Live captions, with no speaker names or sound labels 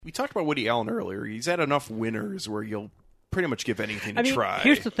We talked about Woody Allen earlier. He's had enough winners where you'll pretty much give anything to try.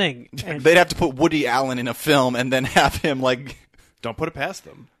 Here's the thing. They'd have to put Woody Allen in a film and then have him, like... Don't put it past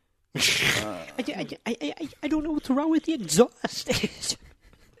them. I don't know what's wrong with the exhaust.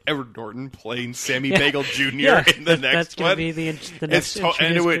 Edward Norton playing Sammy Bagel Jr. in the next that's one. That's going to be the next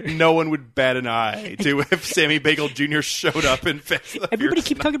and no one would bat an eye to if Sammy Bagel Jr. showed up in Fast and the Everybody Furious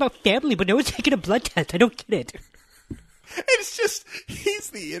keeps talking about family, but no one's taking a blood test. I don't get it. It's just,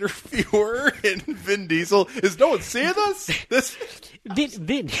 he's the interviewer, and Vin Diesel, is no one seeing this?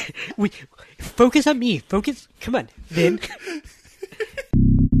 Vin, focus on me. Focus, come on, Vin.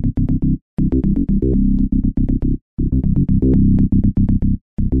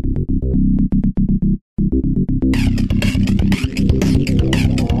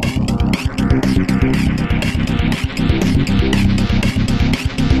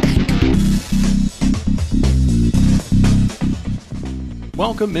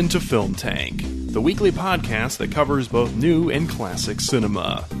 Welcome into Film Tank, the weekly podcast that covers both new and classic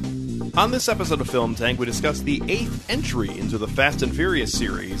cinema. On this episode of Film Tank, we discuss the 8th entry into the Fast and Furious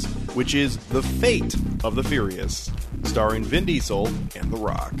series, which is The Fate of the Furious, starring Vin Diesel and The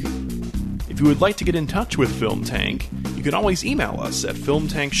Rock. If you would like to get in touch with Film Tank, you can always email us at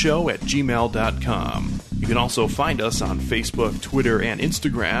filmtankshow@gmail.com. You can also find us on Facebook, Twitter, and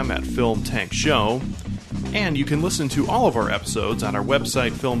Instagram at Film Tank Show. And you can listen to all of our episodes on our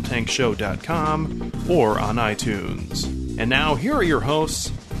website, filmtankshow.com, or on iTunes. And now, here are your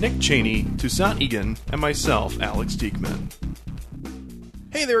hosts, Nick Cheney, Toussaint Egan, and myself, Alex Diekman.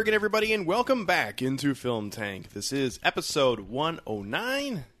 Hey there again, everybody, and welcome back into Film Tank. This is episode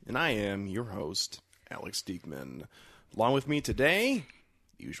 109, and I am your host, Alex Diekman. Along with me today,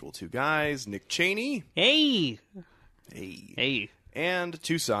 the usual two guys, Nick Cheney. Hey. And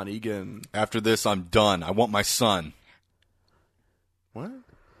Toussaint Egan. After this, I'm done. I want my son. What?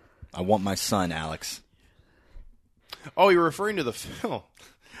 I want my son, Alex. Oh, you're referring to the film.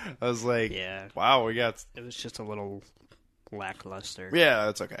 I was like, wow, we got... It was just a little lackluster. Yeah,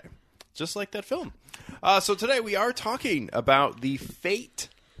 that's okay. Just like that film. So today we are talking about The Fate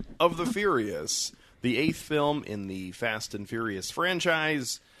of the Furious, the 8th film in the Fast and Furious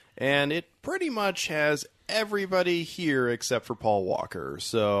franchise, and it pretty much has everybody here except for Paul Walker.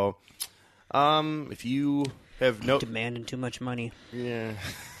 So, if you have no... Demanding too much money. Yeah.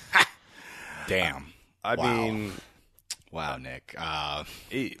 Damn. I mean... Wow, Nick.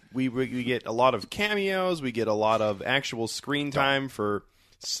 We get a lot of cameos. We get a lot of actual screen time for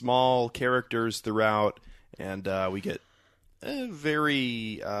small characters throughout. And we get a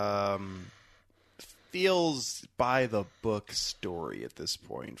very feels by the book story at this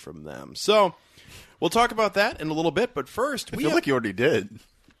point from them. So we'll talk about that in a little bit. But first, I feel like you already did.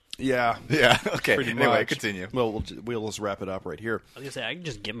 Yeah. Yeah. Okay. Pretty anyway, much. Continue. Well, we'll just wrap it up right here. I was going to say, I can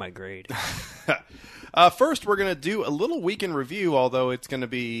just get my grade. First, we're going to do a little week in review, although it's going to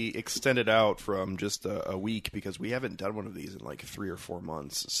be extended out from just a week because we haven't done one of these in like 3 or 4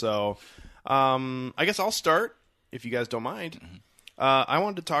 months. So I guess I'll start, if you guys don't mind. Mm-hmm. I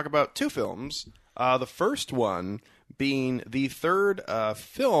wanted to talk about 2 films. The first one being the third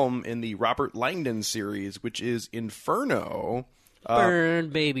film in the Robert Langdon series, which is Inferno.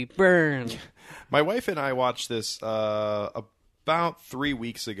 Burn, baby, burn. My wife and I watched this about 3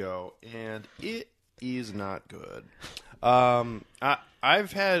 weeks ago, and it is not good.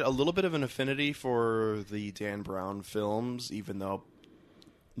 I've had a little bit of an affinity for the Dan Brown films, even though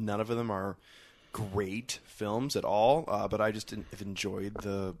none of them are great films at all, but I just have enjoyed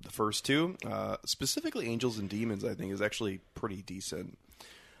the first 2. Specifically, Angels and Demons, I think, is actually pretty decent.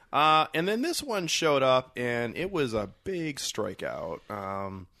 And then this one showed up, and it was a big strikeout.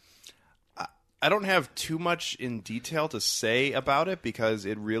 I don't have too much in detail to say about it because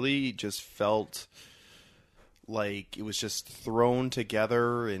it really just felt like it was just thrown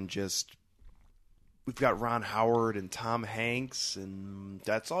together and just... We've got Ron Howard and Tom Hanks, and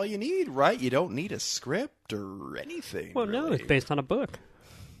that's all you need, right? You don't need a script or anything. Well, really. no, it's based on a book.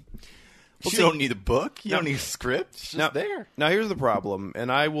 You don't need a book. You don't need a script. It's just there. Now, here's the problem,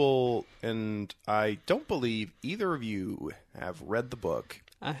 and I don't believe either of you have read the book.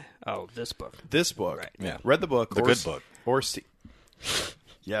 This book. This book. Right. Yeah. Read the book. The good book.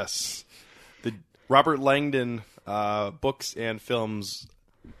 Yes. The Robert Langdon books and films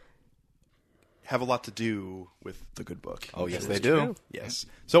have a lot to do with the good book. Oh, yes, they do. True. Yes.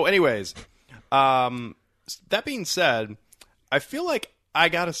 So anyways, that being said, I feel like I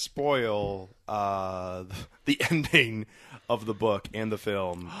gotta spoil the ending of the book and the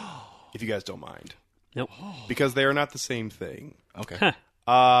film, if you guys don't mind. Nope. Because they are not the same thing. Okay.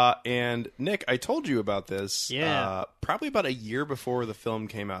 And Nick, I told you about this probably about a year before the film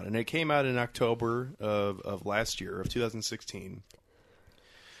came out. And it came out in October of last year, of 2016.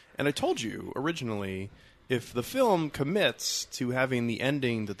 And I told you originally, if the film commits to having the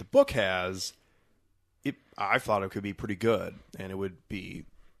ending that the book has, I thought it could be pretty good. And it would be,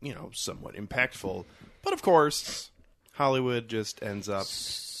 somewhat impactful. But of course, Hollywood just ends up...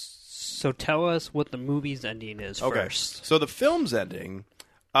 So tell us what the movie's ending is first. So the film's ending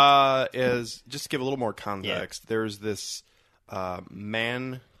is, just to give a little more context, there's this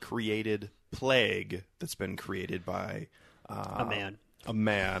man-created plague that's been created by... a man. A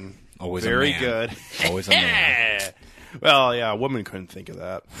man. Always Very a man. Good. Always a man. Well, yeah, a woman couldn't think of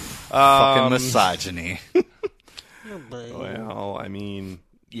that. Fucking misogyny. Well, I mean,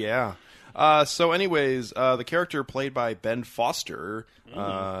 yeah. So anyways, the character played by Ben Foster,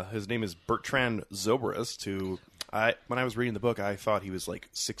 his name is Bertrand Zobrist, who, when I was reading the book, I thought he was like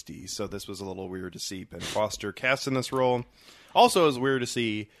 60, so this was a little weird to see Ben Foster cast in this role. Also, it was weird to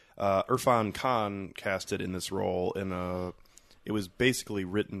see Irfan Khan casted in this role it was basically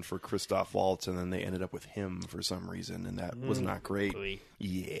written for Christoph Waltz, and then they ended up with him for some reason, and that was not great.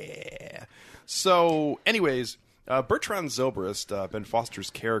 Yeah. So, anyways, Bertrand Zobrist, Ben Foster's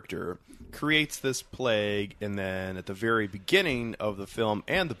character, creates this plague, and then at the very beginning of the film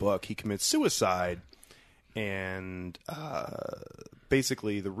and the book, he commits suicide. And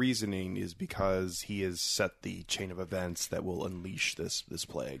basically, the reasoning is because he has set the chain of events that will unleash this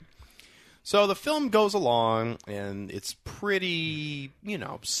plague. So the film goes along, and it's pretty,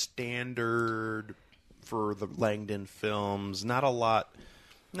 standard for the Langdon films. Not a lot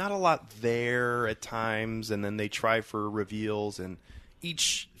there at times, and then they try for reveals, and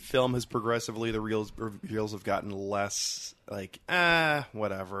each film has progressively, the reveals have gotten less,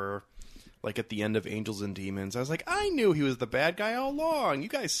 whatever. Like at the end of Angels and Demons, I was like, I knew he was the bad guy all along. You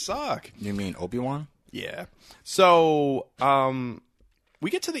guys suck. You mean Obi-Wan? Yeah. So, we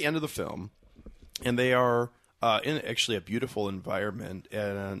get to the end of the film, and they are in actually a beautiful environment,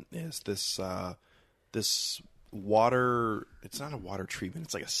 and it's this water. It's not a water treatment.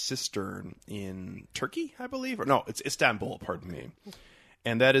 It's like a cistern in Turkey, I believe, or no, it's Istanbul. Pardon me.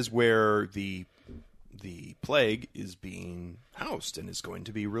 And that is where the plague is being housed and is going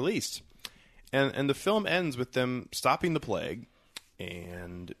to be released. And the film ends with them stopping the plague,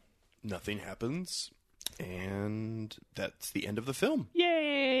 and nothing happens. And that's the end of the film.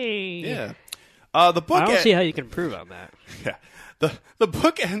 Yay! Yeah. The book. I don't see how you can improve on that. Yeah. The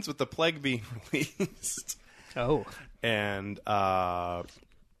book ends with the plague being released. Oh. And yeah.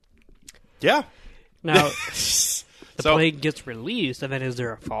 Now the plague gets released, and then is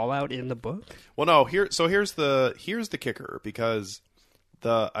there a fallout in the book? Well, no. Here's the kicker, because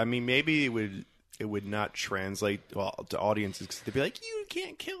maybe it would not translate well to audiences, because they'd be like, you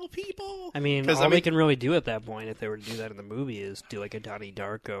can't kill people. I mean, all they can really do at that point, if they were to do that in the movie, is do like a Donnie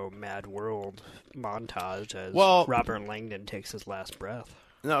Darko Mad World montage as Robert Langdon takes his last breath.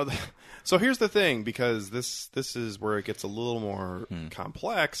 No, so here's the thing, because this is where it gets a little more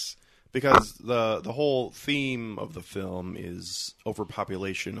complex, because the whole theme of the film is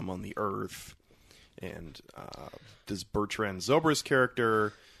overpopulation among the Earth, and this Bertrand Zobrist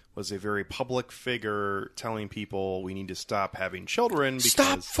character was a very public figure telling people we need to stop having children. Because,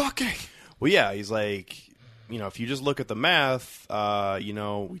 stop fucking! Well, yeah, he's like, if you just look at the math,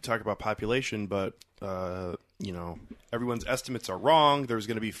 we talk about population, but, everyone's estimates are wrong. There's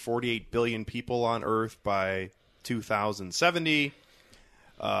going to be 48 billion people on Earth by 2070,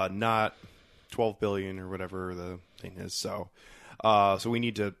 not 12 billion or whatever the thing is. So we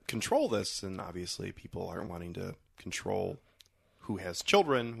need to control this, and obviously people aren't wanting to control who has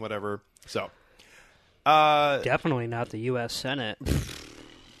children, whatever. So, definitely not the U.S. Senate.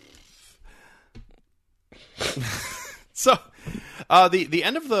 So, the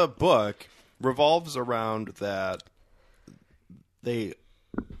end of the book revolves around that they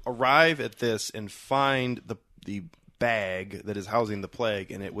arrive at this and find the bag that is housing the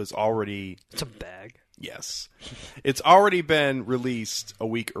plague, and it was already... It's a bag. Yes. It's already been released a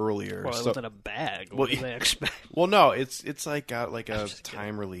week earlier. Well, it was in a bag. What do they expect? Well, no, it's like got like a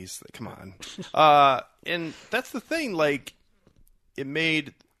time release. Come on. And that's the thing, like, it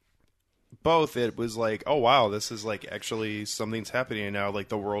made both. It was like, oh, wow, this is like actually something's happening now. Like,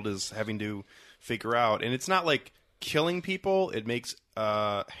 the world is having to figure out. And it's not like killing people. It makes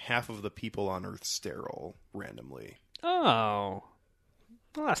half of the people on Earth sterile randomly. Oh.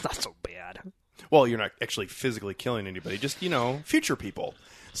 Well, that's not so bad. Well, you're not actually physically killing anybody, just, future people.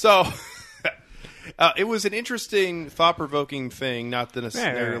 So, it was an interesting, thought-provoking thing, not that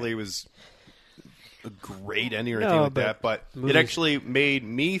necessarily was a great ending or anything like that, but it actually made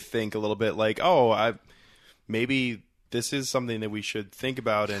me think a little bit like, maybe this is something that we should think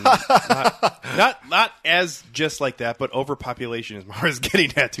about, and not as just like that, but overpopulation as far as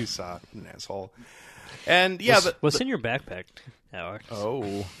getting at Toussaint, an asshole. And what's in your backpack, Alex?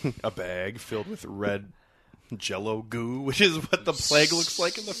 Oh, a bag filled with red Jello goo, which is what the plague looks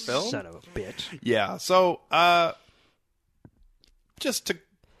like in the film. Son of a bitch. Yeah. So, just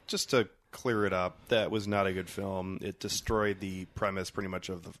to clear it up, that was not a good film. It destroyed the premise pretty much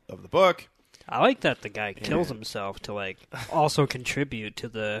of the book. I like that the guy kills himself to like also contribute to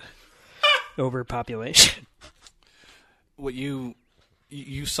the overpopulation. What you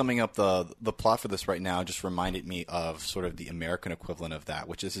summing up the plot for this right now just reminded me of sort of the American equivalent of that,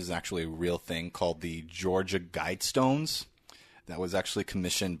 which is actually a real thing called the Georgia Guidestones. That was actually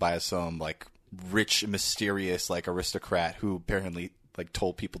commissioned by some like rich, mysterious like aristocrat who apparently like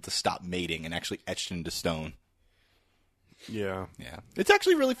told people to stop mating and actually etched into stone. Yeah. Yeah. It's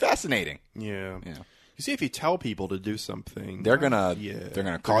actually really fascinating. Yeah. Yeah. You see, if you tell people to do something, they're gonna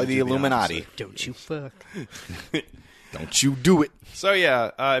call you the Illuminati. Don't you fuck. Don't you do it. So,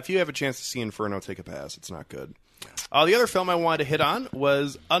 if you have a chance to see Inferno, take a pass. It's not good. The other film I wanted to hit on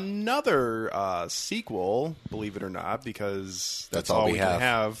was another sequel, believe it or not, because that's all we can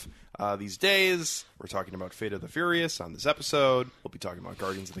have these days. We're talking about Fate of the Furious on this episode. We'll be talking about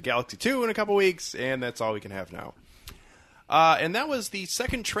Guardians of the Galaxy 2 in a couple weeks, and that's all we can have now. And that was the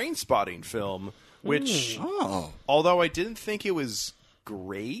second Trainspotting film, which, although I didn't think it was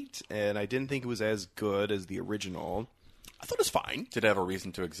great, and I didn't think it was as good as the original, I thought it was fine. Did it have a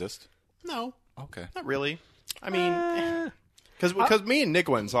reason to exist? No. Okay. Not really. I mean, because me and Nick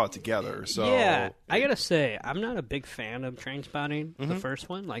went and saw it together. So yeah, I gotta say, I'm not a big fan of Trainspotting, the first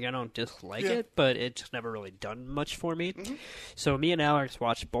one. Like, I don't dislike it, but it's just never really done much for me. So me and Alex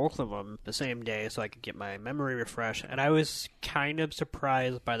watched both of them the same day so I could get my memory refreshed. And I was kind of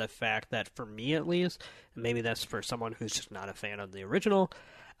surprised by the fact that, for me at least, and maybe that's for someone who's just not a fan of the original,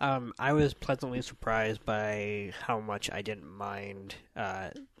 I was pleasantly surprised by how much I didn't mind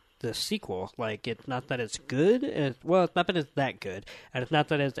the sequel. Like, it's not that it's good. It's not that it's that good, and it's not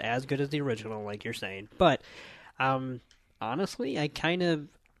that it's as good as the original, like you're saying. But honestly, I kind of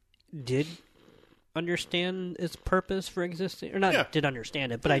did understand its purpose for existing, or not did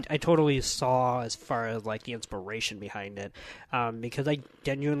understand it, but I totally saw as far as like the inspiration behind it, because I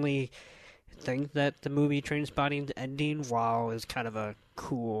genuinely think that the movie Trainspotting's ending, while is kind of a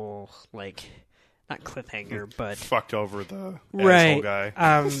cool, like, not cliffhanger, but fucked over the asshole guy.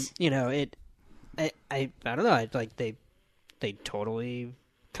 I don't know. Like they totally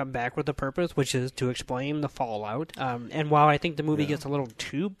come back with a purpose, which is to explain the fallout. And while I think the movie gets a little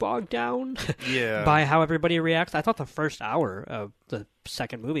too bogged down by how everybody reacts, I thought the first hour of the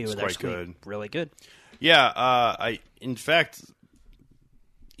second movie was actually really good. Yeah, in fact,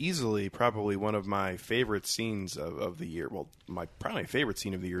 easily probably one of my favorite scenes of the year. Well, probably my favorite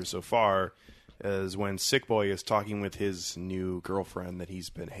scene of the year so far is when Sick Boy is talking with his new girlfriend that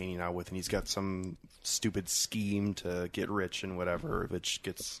he's been hanging out with, and he's got some stupid scheme to get rich and whatever, which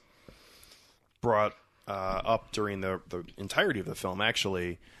gets brought up during the entirety of the film,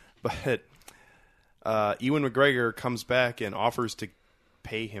 actually. But Ewan McGregor comes back and offers to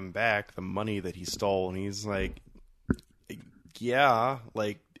pay him back the money that he stole, and he's like, yeah,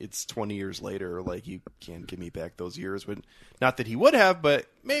 like, it's 20 years later, like, you can't give me back those years. But not that he would have, but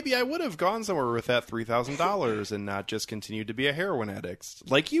maybe I would have gone somewhere with that $3,000 and not just continued to be a heroin addict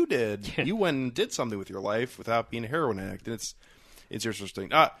like you did. You went and did something with your life without being a heroin addict, and it's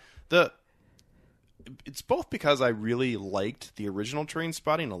interesting. It's both because I really liked the original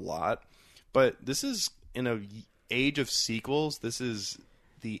Trainspotting a lot, but this is, in an age of sequels, this is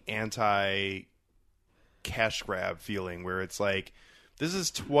the anti cash grab feeling, where it's like, this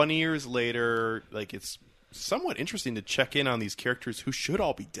is 20 years later. Like, it's somewhat interesting to check in on these characters who should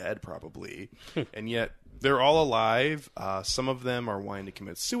all be dead probably, and yet they're all alive. Some of them are wanting to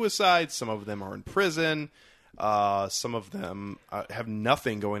commit suicide. Some of them are in prison. Some of them have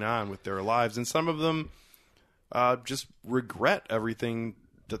nothing going on with their lives, and some of them just regret everything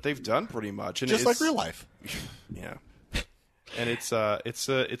that they've done pretty much. And just like real life. Yeah. And it's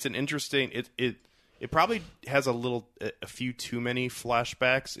an interesting, it probably has a few too many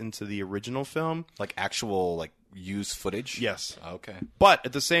flashbacks into the original film. Like actual, like, used footage? Yes. Okay. But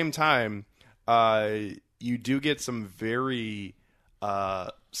at the same time, you do get some very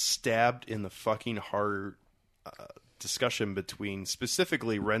stabbed in the fucking heart discussion between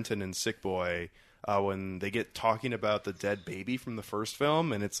specifically Renton and Sick Boy when they get talking about the dead baby from the first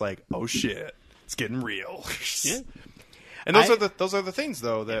film, and it's like, oh shit, it's getting real. Yeah. And those are the things,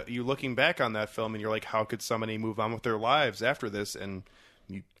 though, that you looking back on that film and you're like, how could somebody move on with their lives after this? And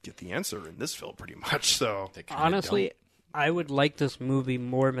you get the answer in this film pretty much. So honestly, I would like this movie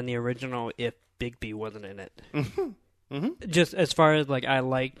more than the original if Bigby wasn't in it. Just as far as like I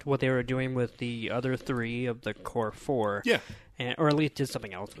liked what they were doing with the other three of the core four. Yeah. Or at least did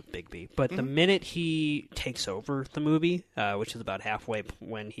something else with Bigby. But the minute he takes over the movie, which is about halfway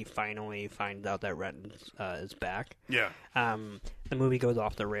when he finally finds out that Renton is back, the movie goes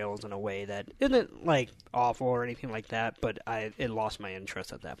off the rails in a way that isn't like awful or anything like that. But it lost my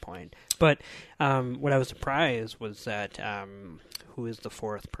interest at that point. But what I was surprised was that who is the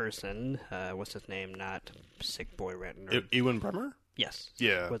fourth person? What's his name? Not Sick Boy Renton. Ewan Bremer. Yes.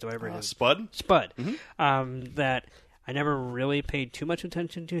 Yeah. Whatever it is. Spud. That. I never really paid too much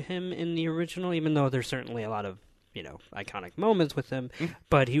attention to him in the original, even though there's certainly a lot of, iconic moments with him.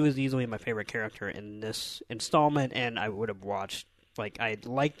 But he was easily my favorite character in this installment, and I would have watched, I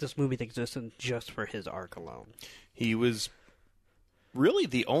liked this movie's existence just for his arc alone. He was really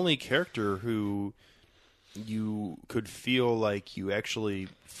the only character who you could feel like you actually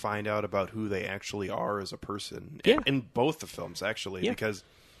find out about who they actually are as a person. Yeah. In both the films, actually, yeah. Because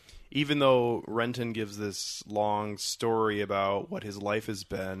even though Renton gives this long story about what his life has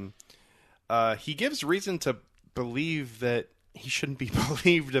been, he gives reason to believe that he shouldn't be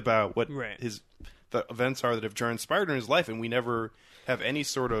believed about what the events are that have transpired in his life, and we never have any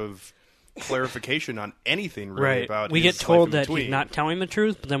sort of clarification on anything really about. We his get told life in that he's not telling the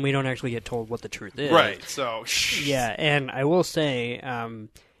truth, but then we don't actually get told what the truth is. Right. So yeah, and I will say.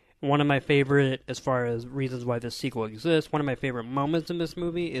 One of my favorite, as far as reasons why this sequel exists, one of my favorite moments in this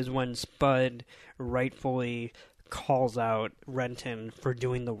movie is when Spud rightfully calls out Renton for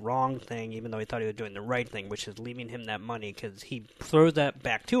doing the wrong thing, even though he thought he was doing the right thing, which is leaving him that money, because he throws that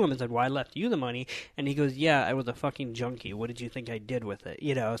back to him and said, well, I left you the money, and he goes, yeah, I was a fucking junkie. What did you think I did with it?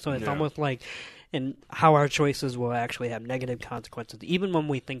 So it's almost like, and how our choices will actually have negative consequences, even when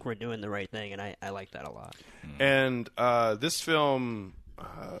we think we're doing the right thing, and I like that a lot. And this film...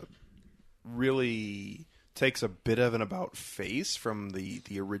 really takes a bit of an about face from the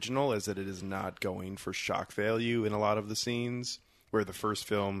original, as that it is not going for shock value in a lot of the scenes, where the first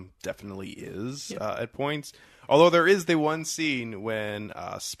film definitely is at points. Although there is the one scene when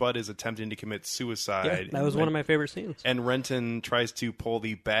Spud is attempting to commit suicide. Yeah, that was one of my favorite scenes. And Renton tries to pull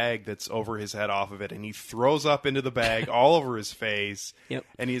the bag that's over his head off of it, and he throws up into the bag all over his face. Yep.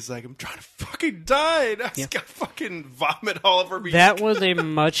 And he's like, I'm trying to fucking die. And I just got fucking vomit all over me. That was a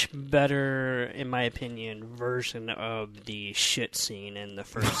much better, in my opinion, version of the shit scene in the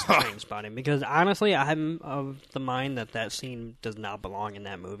first Trainspotting. Because honestly, I'm of the mind that scene does not belong in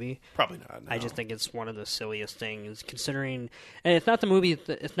that movie. Probably not. No. I just think it's one of the silliest things, considering, and it's not the movie,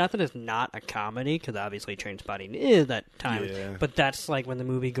 it's not that it's not a comedy, because obviously Trainspotting is at times, but that's like when the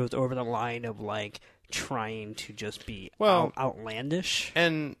movie goes over the line of trying to just be outlandish.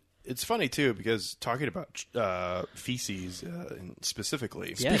 And it's funny too, because talking about feces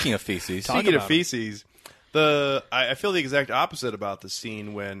specifically. Speaking of feces, I feel the exact opposite about the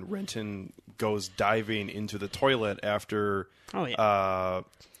scene when Renton goes diving into the toilet after. Oh yeah.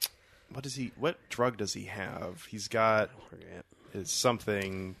 What drug does he have? He's got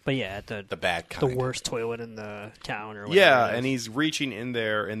something. But yeah, the bad kind. The worst toilet in the town or whatever. Yeah, and he's reaching in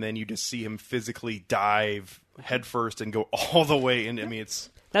there, and then you just see him physically dive headfirst and go all the way in. I mean,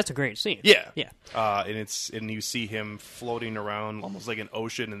 that's a great scene. Yeah. Yeah. And you see him floating around almost like an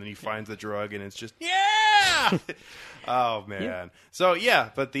ocean, and then he finds the drug, and it's just yeah. Oh man. Yeah. So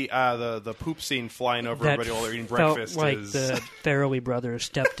but the poop scene flying over everybody while they're eating breakfast felt like is the Farrelly brothers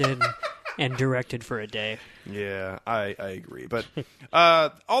stepped in and directed for a day. Yeah, I agree. But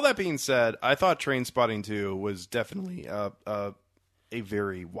all that being said, I thought Trainspotting 2 was definitely a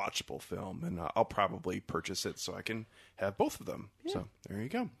very watchable film, and I'll probably purchase it so I can have both of them. Yeah. So there you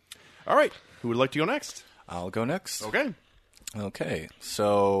go. All right, who would like to go next? I'll go next. Okay.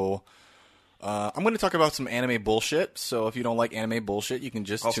 So I'm going to talk about some anime bullshit. So if you don't like anime bullshit, you can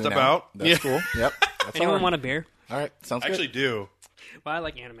just I'll tune step out. That's cool. Yep. That's Anyone want a beer? All right. Sounds I good. actually do. Well, I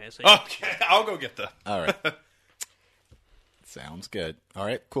like anime. So Okay, I'll go get the. All right. Sounds good. All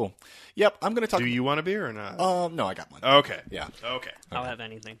right. Cool. Yep. I'm going to talk. Do you want a beer or not? No, I got one. Okay. Yeah. Okay. I'll have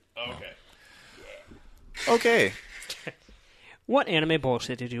anything. Okay. Okay. What anime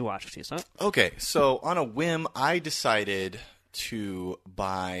bullshit did you watch, Tisa? Okay, so on a whim, I decided to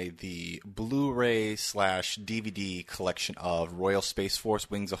buy the Blu-ray/DVD collection of Royal Space Force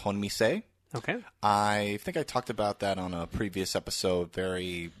Wings of Honnêamise. Okay. I think I talked about that on a previous episode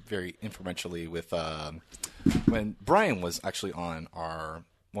very, very inferentially with when Brian was actually on our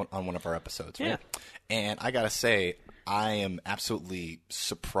on one of our episodes, right? Yeah. And I gotta say, I am absolutely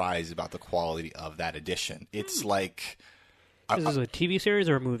surprised about the quality of that edition. It's like Is this a TV series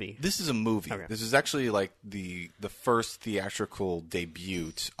or a movie? this is a movie. Okay. This is actually like the first theatrical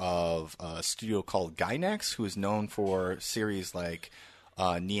debut of a studio called Gainax, who is known for series like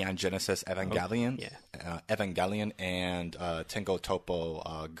Neon Genesis Evangelion, Evangelion, and Tengo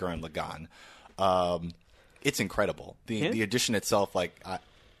Toppo Gurren Lagann. It's incredible. The edition itself, like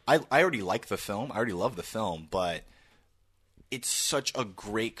I already like the film. I already love the film, but it's such a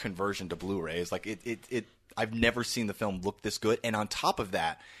great conversion to Blu-rays. Like it I've never seen the film look this good. And on top of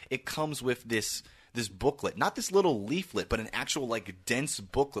that, it comes with this booklet, not this little leaflet, but an actual like dense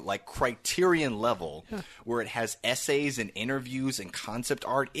booklet, like Criterion level, where it has essays and interviews and concept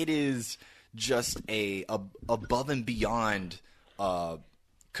art. It is just a above and beyond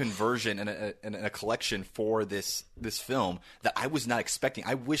conversion and a collection for this film that I was not expecting.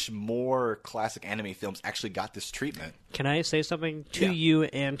 I wish more classic anime films actually got this treatment. Can I say something to you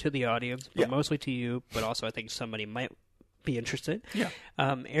and to the audience, but mostly to you, but also I think somebody might be interested. Yeah.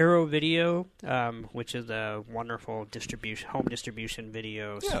 Arrow Video, which is a wonderful home distribution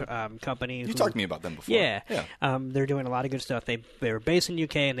video company. You talked to me about them before. Yeah. They're doing a lot of good stuff. They were based in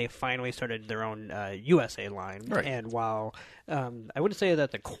UK, and they finally started their own USA line. Right. And while I wouldn't say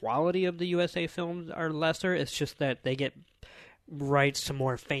that the quality of the USA films are lesser, it's just that they get rights to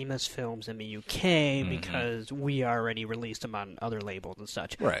more famous films in the UK because we already released them on other labels and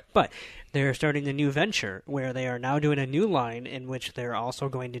such. Right. But they're starting a new venture where they are now doing a new line in which they're also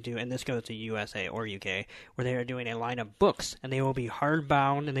going to do, and this goes to USA or UK, where they are doing a line of books, and they will be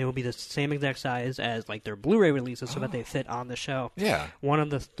hardbound, and they will be the same exact size as like their Blu-ray releases so that they fit on the shelf. Yeah. One of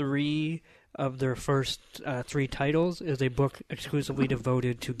the three of their first three titles is a book exclusively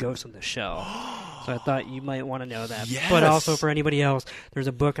devoted to Ghost in the Shell. So I thought you might want to know that. Yes. But also for anybody else, there's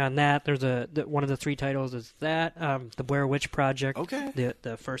a book on that. There's one of the three titles is that, The Blair Witch Project. Okay.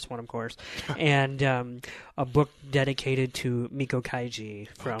 The first one, of course. And a book dedicated to Miko Kaiji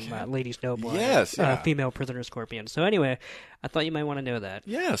from Lady Snowblood. Yes, yeah. Female Prisoner Scorpion. So anyway, I thought you might want to know that.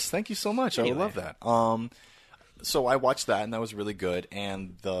 Yes, thank you so much. Anyway. I would love that. So I watched that, and that was really good.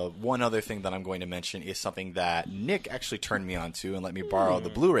 And the one other thing that I'm going to mention is something that Nick actually turned me on to and let me borrow the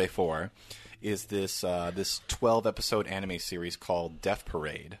Blu-ray for, is this 12-episode anime series called Death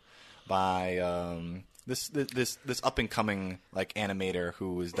Parade by this up-and-coming like animator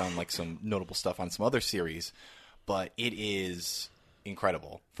who has done like some notable stuff on some other series. But it is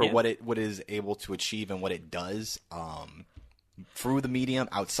incredible for what it is able to achieve and what it does through the medium,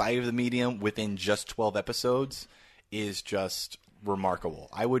 outside of the medium, within just 12 episodes, is just remarkable.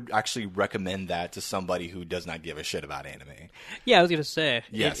 I would actually recommend that to somebody who does not give a shit about anime. Yeah, I was going to say.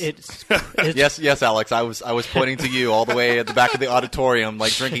 Yes. It's Yes, Alex. I was pointing to you all the way at the back of the auditorium,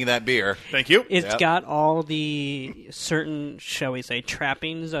 like drinking that beer. Thank you. It's got all the certain, shall we say,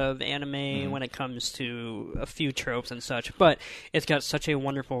 trappings of anime when it comes to a few tropes and such, but it's got such a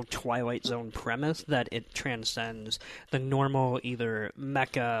wonderful Twilight Zone premise that it transcends the normal either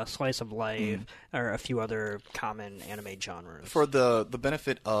mecha, slice of life, or a few other common anime genres. For the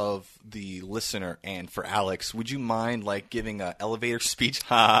benefit of the listener and for Alex, would you mind like giving an elevator speech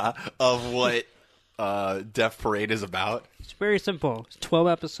of what Death Parade is about? It's very simple. It's 12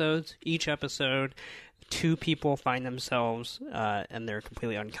 episodes. Each episode, two people find themselves, and they're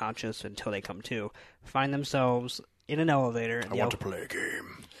completely unconscious until they come to, find themselves in an elevator. I want to play a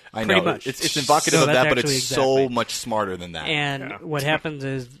game. I Pretty know. much. It's evocative So of that, that's but it's actually so exactly. much smarter than that. And what happens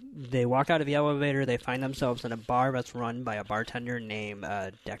is they walk out of the elevator, they find themselves in a bar that's run by a bartender named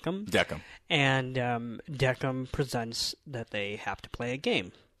Deckham. Deckham. And Deckham presents that they have to play a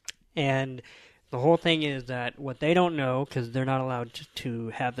game. And the whole thing is that what they don't know, because they're not allowed to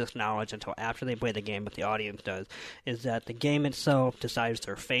have this knowledge until after they play the game, but the audience does, is that the game itself decides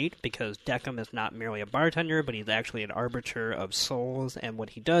their fate, because Deckham is not merely a bartender, but he's actually an arbiter of souls, and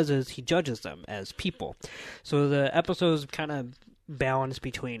what he does is he judges them as people. So the episodes kind of balance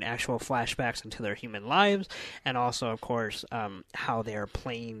between actual flashbacks into their human lives and also, of course, how they are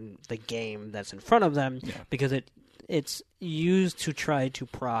playing the game that's in front of them, because it's used to try to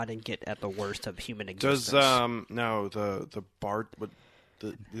prod and get at the worst of human existence. Does now the bar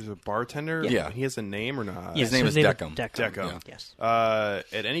there's a bartender? Yeah. He has a name or not? His name is Deckham. Deckham. Yes.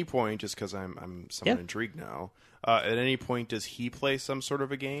 At any point, just because I'm somewhat intrigued now, at any point does he play some sort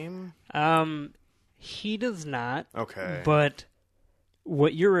of a game? He does not. Okay. But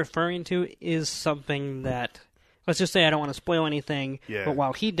what you're referring to is something that let's just say I don't want to spoil anything, Yeah. but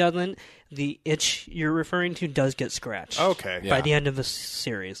while he doesn't, the itch you're referring to does get scratched. Okay. Yeah. By the end of the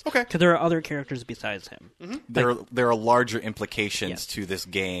series. Okay. Because there are other characters besides him. There are larger implications to this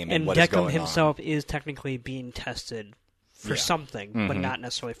game and what is Deckham going himself is technically being tested for something, but Mm-hmm. not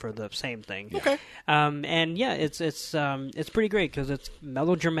necessarily for the same thing. Okay. And yeah, it's pretty great because it's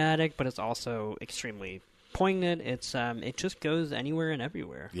melodramatic, but it's also extremely poignant. It's it just goes anywhere and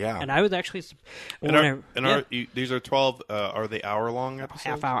everywhere. Yeah. And I was actually These are 12. Are they hour-long episodes?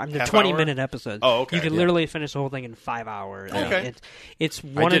 half hour. They're Half 20-minute episodes. Oh, okay. You can Yeah. literally finish the whole thing in 5 hours. Okay. It's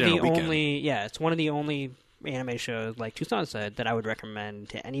one did of it in the a weekend. only. Yeah, it's one of the only anime shows, like Tucson said, that I would recommend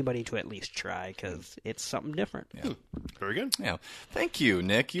to anybody to at least try because it's something different. Yeah. Very good. Yeah. Thank you,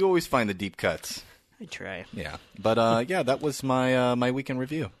 Nick. You always find the deep cuts. I try. Yeah. But yeah, that was my my weekend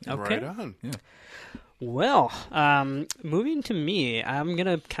review. Okay. Right on. Yeah. Well, moving to me, I'm going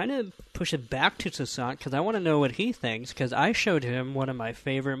to kind of push it back to Toussaint because I want to know what he thinks because I showed him one of my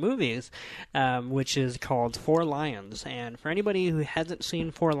favorite movies, which is called Four Lions. And for anybody who hasn't seen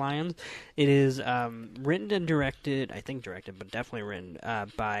Four Lions, it is written and directed, I think directed, but definitely written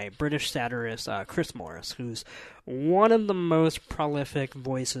by British satirist Chris Morris, who's one of the most prolific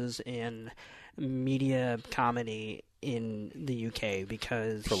voices in media comedy in the UK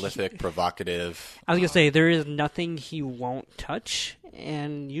because Prolific, provocative. I was going to say, there is nothing he won't touch,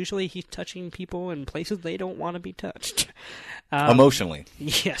 and usually he's touching people in places they don't want to be touched. Emotionally.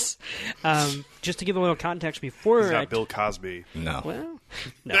 Yes. Just to give a little context before... He's not Bill Cosby. No. Well,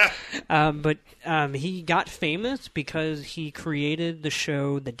 no. But he got famous because he created the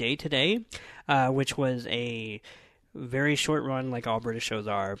show The Day Today, which was a very short run, like all British shows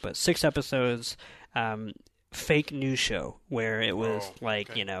are, but 6 episodes... fake news show where it was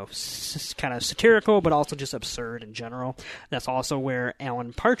kind of satirical but also just absurd in general. That's also where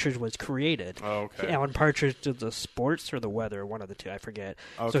Alan Partridge was created. Oh, okay. Alan Partridge did the sports or the weather, one of the two, I forget.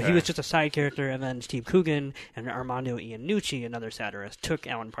 So he Okay. was just a side character, and then Steve Coogan and Armando Iannucci, another satirist, took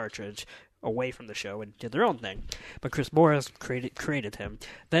Alan Partridge away from the show and did their own thing. But Chris Morris created him.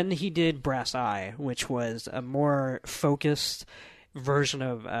 Then he did Brass Eye, which was a more focused version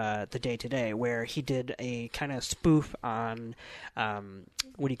of The Day Today, where he did a kind of spoof on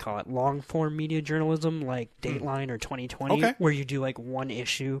long form media journalism like Dateline or 2020, Okay. where you do like one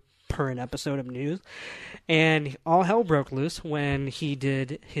issue per an episode of news. And all hell broke loose when he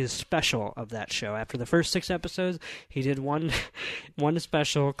did his special of that show. After the first 6 episodes, he did one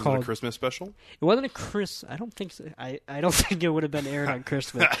special Was it called a Christmas special? it wasn't a Chris. I don't think so. I don't think it would have been aired on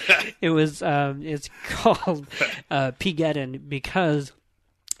Christmas. It was. It's called Pegeddon because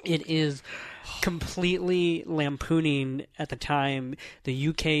it is completely lampooning at the time the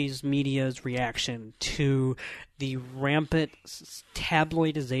UK's media's reaction to the rampant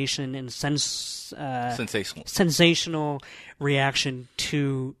tabloidization and sensational reaction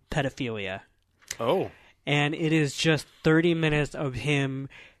to pedophilia. Oh. And it is just 30 minutes of him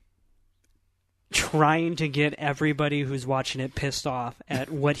trying to get everybody who's watching it pissed off at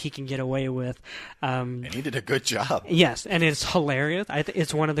what he can get away with. And he did a good job. Yes, and it's hilarious.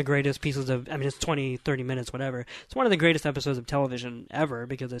 It's one of the greatest pieces of... I mean, it's 20, 30 minutes, whatever. It's one of the greatest episodes of television ever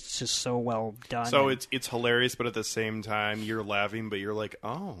because it's just so well done. So it's hilarious, but at the same time, you're laughing, but you're like,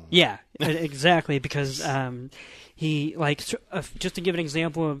 oh. Yeah, exactly, because he, just to give an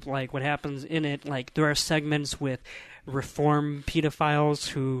example of, like, what happens in it, like, there are segments with reform pedophiles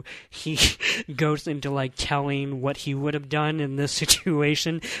who he goes into, like, telling what he would have done in this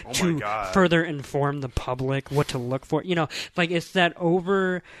situation to God. further inform the public what to look for. You know, like, it's that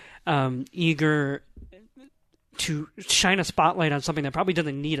eager to shine a spotlight on something that probably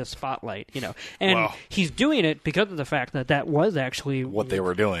doesn't need a spotlight, you know. And Wow. he's doing it because of the fact that was actually What they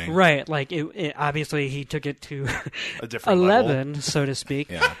were doing. right. Like, it obviously he took it to A different 11, level. so to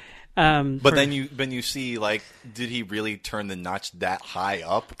speak. Yeah. But Then you see, like, did he really turn the notch that high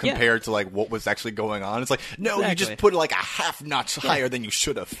up compared to, like, what was actually going on? It's like, no, you Exactly. just put it, like, a half notch higher than you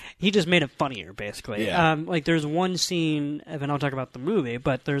should have. he just made it funnier, basically. Yeah. Like, there's one scene, and I'll talk about the movie,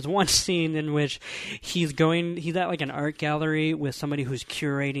 but there's one scene in which he's at, like, an art gallery with somebody who's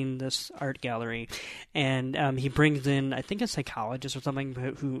curating this art gallery, and he brings in, I think, a psychologist or something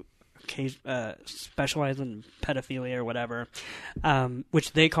who specialize in pedophilia or whatever,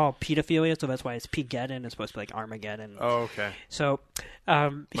 which they call pedophilia, so that's why it's Pegeddon. It's supposed to be like Armageddon. Oh, okay. So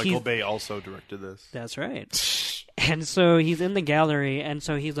Michael Bay also directed this. that's right. And so he's in the gallery, and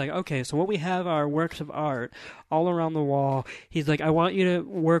so he's like, okay, so what we have are works of art all around the wall. He's like, I want you to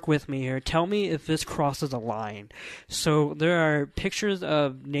work with me here. Tell me if this crosses a line. So there are pictures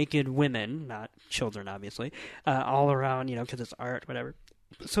of naked women, not children, obviously, all around, you know, because it's art, whatever.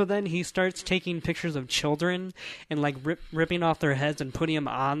 So then he starts taking pictures of children and like ripping off their heads and putting them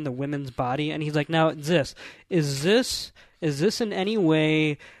on the women's body. And he's like, now is this in any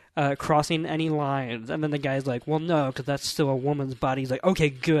way crossing any lines? And then the guy's like, well, no, because that's still a woman's body. He's like, okay,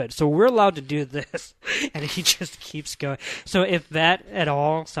 good. So we're allowed to do this. And he just keeps going. So if that at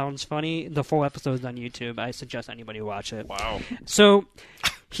all sounds funny, the full episode's on YouTube. I suggest anybody watch it. Wow. So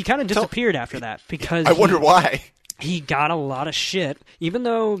he kind of disappeared after that because I wonder why. He got a lot of shit, even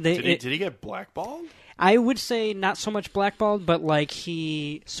though Did he get blackballed? I would say not so much blackballed, but like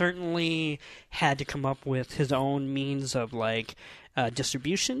he certainly had to come up with his own means of like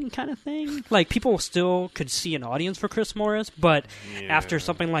distribution kind of thing. Like people still could see an audience for Chris Morris, but after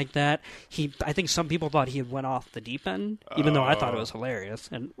something like that, I think some people thought he had went off the deep end, even though I thought it was hilarious,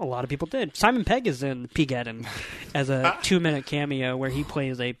 and a lot of people did. Simon Pegg is in Peageddon as a 2-minute cameo where he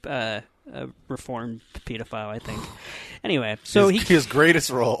plays a reformed pedophile, I think. Anyway, so his greatest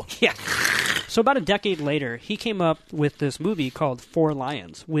role. Yeah. So about a decade later, he came up with this movie called Four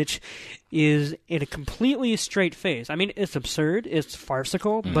Lions, which is in a completely straight face. I mean, it's absurd, it's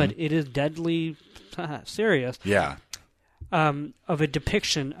farcical, but it is deadly serious. Yeah. Of a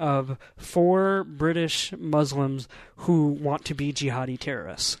depiction of 4 British Muslims who want to be jihadi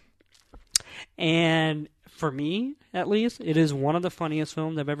terrorists. And for me, at least, it is one of the funniest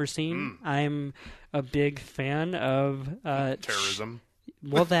films I've ever seen. I'm a big fan of terrorism.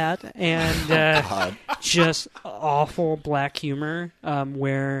 Well, that and just awful black humor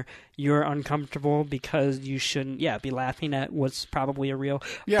where you're uncomfortable because you shouldn't, be laughing at what's probably a real.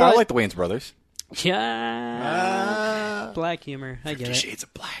 Yeah, I like the Wayans brothers. Yeah, black humor. I get it. 50 Shades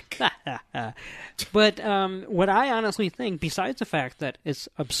of Black. But what I honestly think, besides the fact that it's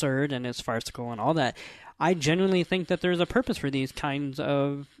absurd and it's farcical and all that, I genuinely think that there's a purpose for these kinds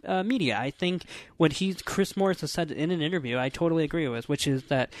of media. I think what Chris Morris has said in an interview, I totally agree with, which is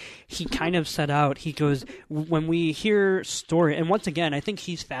that he kind of set out, he goes, when we hear story, and once again, I think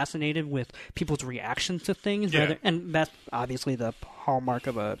he's fascinated with people's reactions to things, and that's obviously the hallmark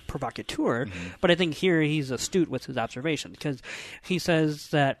of a provocateur, but I think here he's astute with his observations, because he says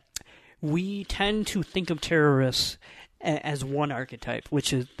that we tend to think of terrorists as one archetype,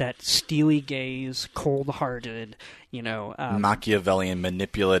 which is that steely gaze, cold-hearted, Machiavellian,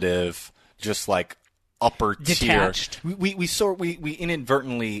 manipulative, just like upper detached. tier. We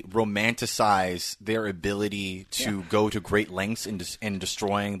inadvertently romanticize their ability to go to great lengths in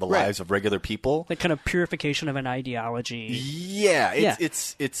destroying the lives of regular people. The kind of purification of an ideology. Yeah,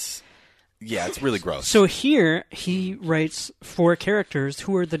 it's really gross. So here he writes 4 characters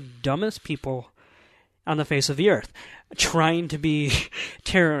who are the dumbest people on the face of the earth, trying to be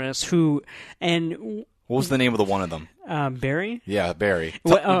terrorists what was the name of the one of them? Barry? Yeah, Barry.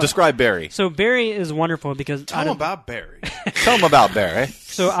 Describe Barry. So Barry is wonderful because... Tell him about Barry. Tell him about Barry.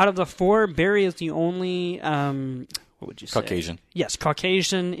 So out of the 4, Barry is the only... what would you say? Caucasian. Yes,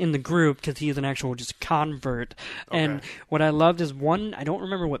 Caucasian in the group because he is an actual just convert. Okay. And what I loved is I don't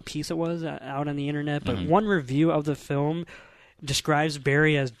remember what piece it was out on the internet, but one review of the film describes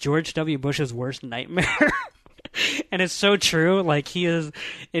Barry as George W. Bush's worst nightmare. And it's so true. Like it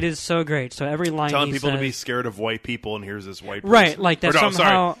is so great. So every line telling he people says, to be scared of white people, and here's this white person. Right, like that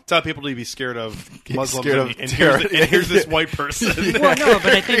somehow. Tell people to be scared of Muslims, scared of and terror. here's this white person. Well, no,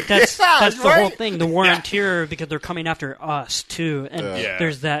 but I think that's the right. whole thing. The war on terror, because they're coming after us too, and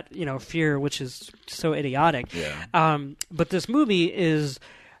there's that fear, which is so idiotic. Yeah. But this movie is.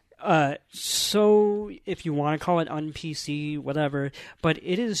 So, if you want to call it un-PC, whatever, but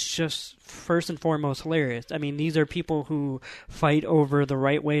it is just first and foremost hilarious. I mean, these are people who fight over the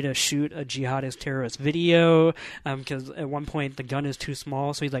right way to shoot a jihadist terrorist video, because at one point the gun is too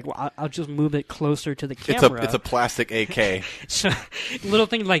small, so he's like, well, I'll just move it closer to the camera. It's a plastic AK. So, little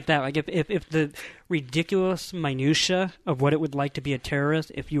things like that. Like, if the ridiculous minutia of what it would like to be a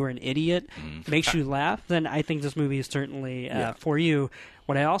terrorist, if you were an idiot, makes you laugh, then I think this movie is certainly for you.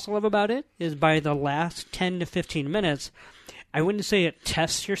 What I also love about it is by the last 10 to 15 minutes, I wouldn't say it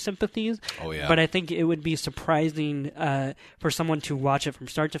tests your sympathies, but I think it would be surprising for someone to watch it from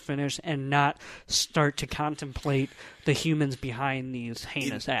start to finish and not start to contemplate the humans behind these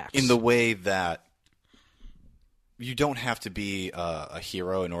heinous acts. In the way that you don't have to be a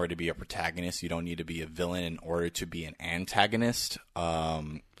hero in order to be a protagonist. You don't need to be a villain in order to be an antagonist.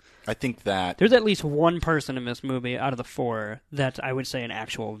 I think that there's at least one person in this movie out of the 4 that I would say an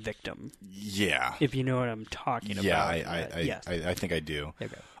actual victim. Yeah, if you know what I'm talking about. Yeah, I think I do.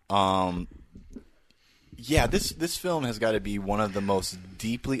 Okay. Yeah, this film has got to be one of the most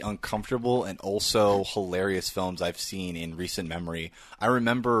deeply uncomfortable and also hilarious films I've seen in recent memory. I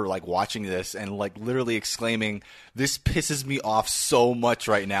remember like watching this and like literally exclaiming, "This pisses me off so much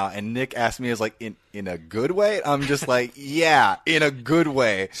right now." And Nick asked me, "Is like in a good way?" I'm just like, "Yeah, in a good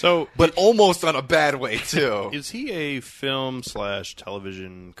way." So, but almost on a bad way too. Is he a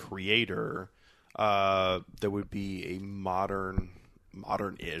film/television creator that would be a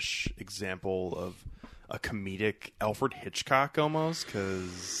modern-ish example of a comedic Alfred Hitchcock almost?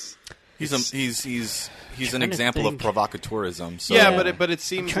 Because he's an example of provocateurism. So. Yeah, but it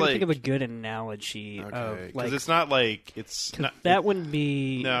seems I'm trying like to think of a good analogy of because like it's not like it's not, that wouldn't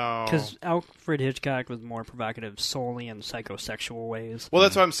be no, because Alfred Hitchcock was more provocative solely in psychosexual ways. Well,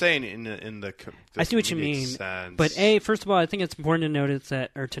 that's what I'm saying in the I see what you mean, sense. but first of all, I think it's important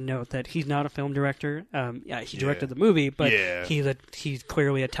to note that he's not a film director. He directed the movie, but he's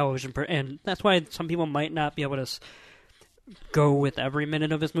clearly a television and that's why some people might not be able to go with every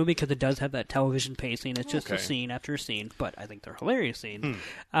minute of his movie because it does have that television pacing. It's just a scene after scene, but I think they're hilarious scenes.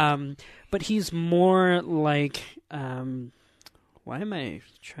 But he's more like why am I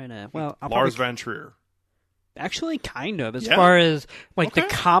trying to? Well, Lars von Trier. Actually, kind of, as far as like the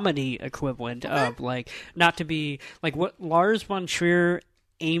comedy equivalent of like not to be like what Lars von Trier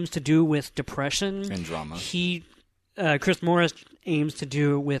aims to do with depression and drama. Chris Morris aims to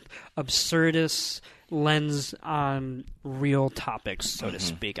do with absurdist lens on real topics, so to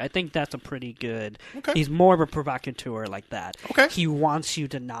speak. I think that's a pretty good... He's more of a provocateur like that. He wants you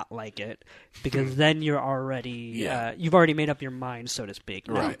to not like it, because then you're already... you've already made up your mind, so to speak.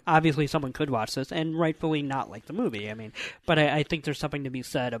 Now, right. Obviously, someone could watch this and rightfully not like the movie. I mean, but I think there's something to be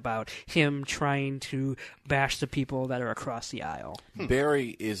said about him trying to bash the people that are across the aisle.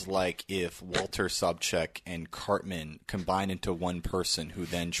 Barry is like if Walter Sobchak and Cartman combine into one person who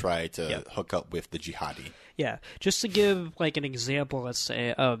then try to hook up with the jihadi. Yeah, just to give like an example, let's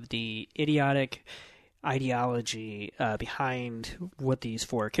say, of the idiotic ideology behind what these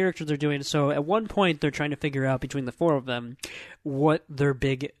four characters are doing. So at one point, they're trying to figure out between the four of them what their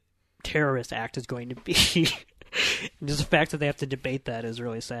big terrorist act is going to be. Just the fact that they have to debate that is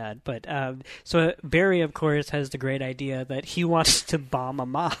really sad. But so Barry, of course, has the great idea that he wants to bomb a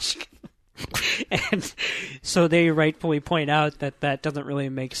mosque. And so they rightfully point out that doesn't really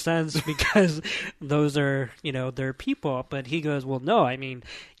make sense because those are, they're people. But he goes, well, no, I mean,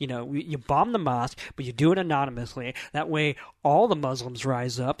 you bomb the mosque, but you do it anonymously. That way all the Muslims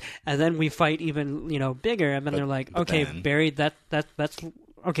rise up, and then we fight even, bigger. And then they're like, okay, Barry, that's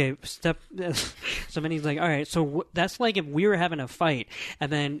okay, step. So then he's like, all right, so that's like if we were having a fight,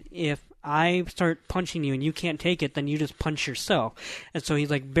 and then if I start punching you and you can't take it, then you just punch yourself. And so he's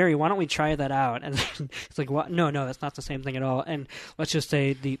like, Barry, why don't we try that out? And then it's like, what? No, that's not the same thing at all. And let's just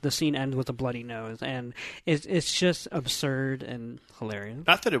say the scene ends with a bloody nose, and it's just absurd and hilarious.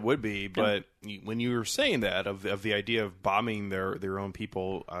 Not that it would be, but when you were saying that of the idea of bombing their own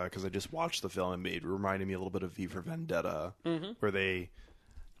people, because I just watched the film and it reminded me a little bit of V for Vendetta, where they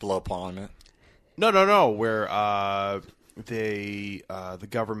blow up Parliament. No, where the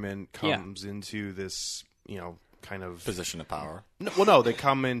government comes into this, kind of position of power. No, they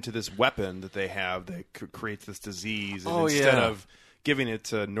come into this weapon that they have that creates this disease, and instead of giving it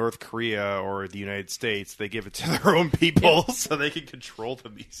to North Korea or the United States, they give it to their own people so they can control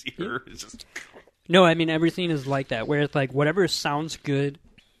them easier. It's just... No, I mean, everything is like that, where it's like whatever sounds good,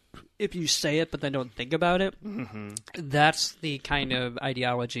 if you say it but then don't think about it, that's the kind of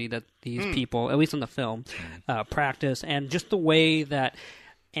ideology that these people, at least in the film, practice. And just the way that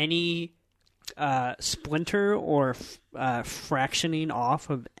any splinter or fractioning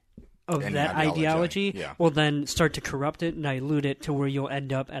off of that ideology will then start to corrupt it and dilute it to where you'll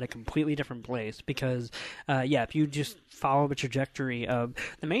end up at a completely different place. Because, if you just follow the trajectory of...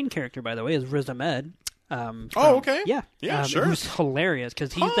 The main character, by the way, is Riz Ahmed. Okay. Yeah, sure. Who's hilarious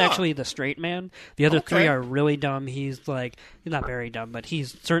because he's actually the straight man. The other three are really dumb. He's not very dumb, but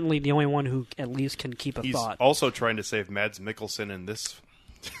he's certainly the only one who at least can keep a thought. He's also trying to save Mads Mikkelsen in this.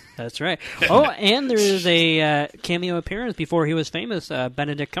 That's right. Oh, and there's a cameo appearance before he was famous.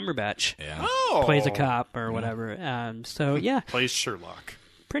 Benedict Cumberbatch plays a cop or whatever. Plays Sherlock.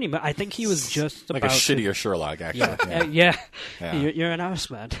 Pretty much. I think he was just like about a shittier Sherlock, actually. You're an ass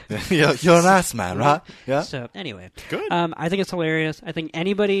man. You're an ass man, right? Yeah. So anyway, good. I think it's hilarious. I think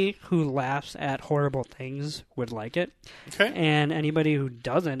anybody who laughs at horrible things would like it. Okay. And anybody who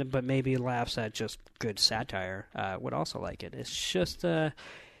doesn't, but maybe laughs at just good satire, would also like it. It's just, I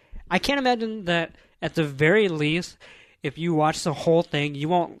can't imagine that at the very least, if you watch the whole thing, you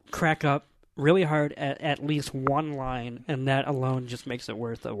won't crack up really hard at least one line, and that alone just makes it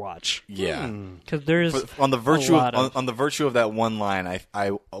worth a watch. Yeah. Because there's On the virtue a lot of... on the virtue of that one line,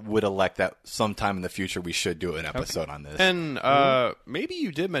 I would elect that sometime in the future we should do an episode on this. And maybe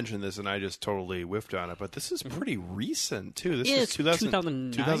you did mention this, and I just totally whiffed on it. But this is pretty recent too. This is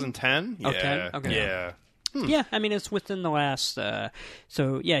 2009? 2010. Yeah. Okay. Yeah. Yeah, I mean, it's within the last...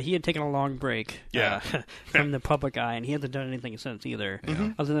 so, yeah, he had taken a long break from the public eye, and he hasn't done anything since either,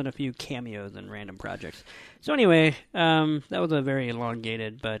 other than a few cameos and random projects. So anyway, that was a very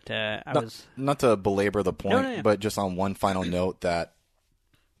elongated, but Not to belabor the point, No. but just on one final note that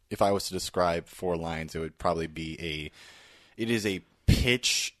if I was to describe 4 lines, it would probably be it is a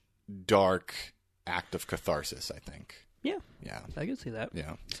pitch dark act of catharsis, I think. Yeah, Yeah. I can see that.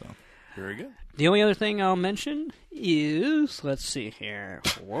 Yeah, so... Very good. The only other thing I'll mention is, let's see here.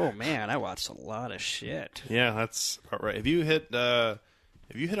 Whoa, man, I watched a lot of shit. Yeah, that's about right. Have you hit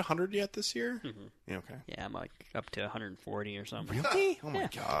 100 yet this year? Mm-hmm. Yeah, okay. Yeah, I'm like up to 140 or something. Really? Oh my Yeah.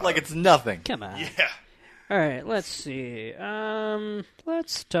 god. Like it's nothing. Come on. Yeah. All right, let's see.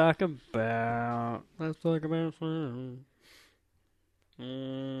 Let's talk about some.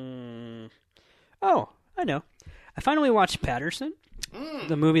 Oh, I know. I finally watched Patterson,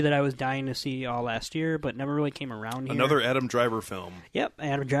 the movie that I was dying to see all last year, but never really came around here. Another Adam Driver film. Yep,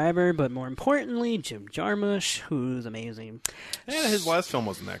 Adam Driver, but more importantly, Jim Jarmusch, who's amazing. Yeah, his last film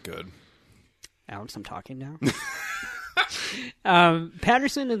wasn't that good. Alex, I'm talking now.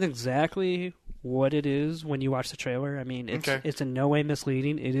 Patterson is exactly what it is when you watch the trailer. I mean, it's in no way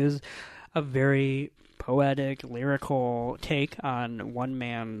misleading. It is a very poetic, lyrical take on one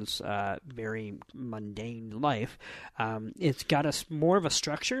man's very mundane life. It's got more of a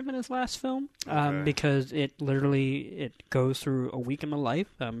structure than his last film because it goes through a week in the life.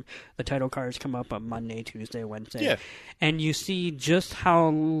 The title cards come up on Monday, Tuesday, Wednesday, and you see just how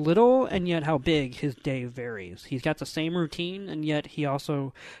little and yet how big his day varies. He's got the same routine, and yet he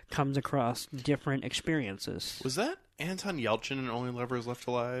also comes across different experiences. Was that Anton Yelchin in Only Lovers Left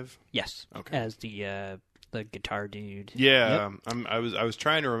Alive? Yes. Okay. As the guitar dude. Yeah. Yep. I was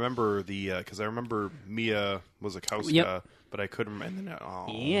trying to remember because I remember Mia Wasikowska, but I couldn't remember.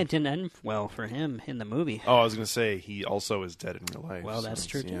 Yeah, it didn't end well for him in the movie. Oh, I was going to say he also is dead in real life. Well, that's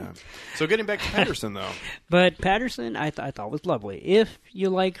true, too. Yeah. So getting back to Patterson, though. But Patterson, I thought was lovely. If you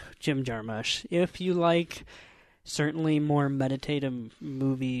like Jim Jarmusch, if you like certainly more meditative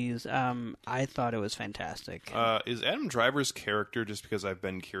movies, I thought it was fantastic. Is Adam Driver's character, just because I've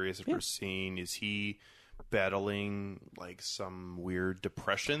been curious if we're seeing, is he battling like some weird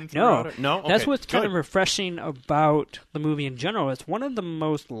depression throughout it? No? Okay, that's what's kind of good. refreshing about the movie in general. It's one of the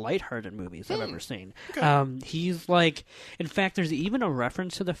most lighthearted movies I've ever seen. Okay. He's like, in fact, there's even a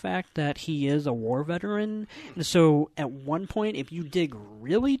reference to the fact that he is a war veteran. And so at one point, if you dig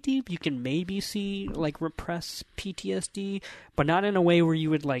really deep, you can maybe see like repressed PTSD, but not in a way where you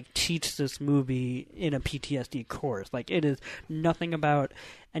would like teach this movie in a PTSD course. Like it is nothing about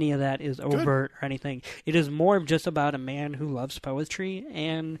any of that is overt or anything. It is more just about a man who loves poetry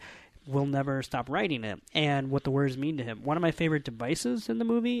and will never stop writing it and what the words mean to him. One of my favorite devices in the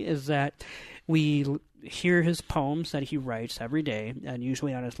movie is that we hear his poems that he writes every day, and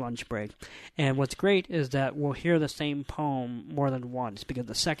usually on his lunch break. And what's great is that we'll hear the same poem more than once, because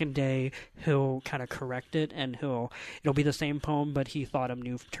the second day he'll kind of correct it, and it'll be the same poem, but he thought of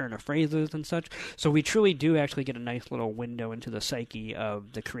new turn of phrases and such. So we truly do actually get a nice little window into the psyche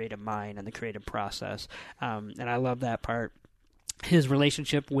of the creative mind and the creative process. And I love that part. His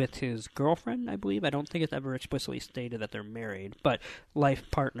relationship with his girlfriend, I believe, I don't think it's ever explicitly stated that they're married, but life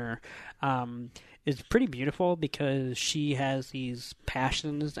partner, is pretty beautiful because she has these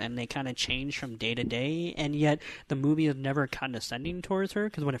passions and they kind of change from day to day, and yet the movie is never condescending towards her,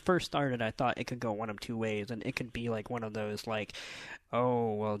 because when it first started I thought it could go one of two ways, and it could be like one of those like,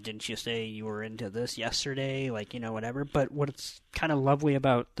 oh, well, didn't you say you were into this yesterday? Like, whatever. But what's kind of lovely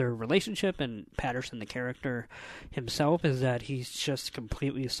about their relationship and Patterson, the character himself, is that he's just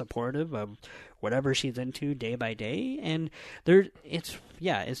completely supportive of whatever she's into day by day. And it's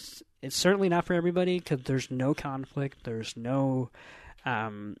certainly not for everybody, because there's no conflict. There's no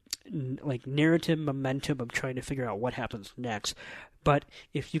like narrative momentum of trying to figure out what happens next. But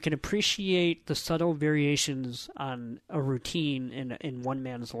if you can appreciate the subtle variations on a routine in one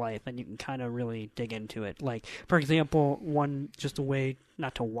man's life, then you can kind of really dig into it. Like, for example, just a way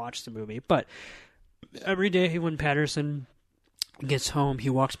not to watch the movie, but every day when Patterson gets home, he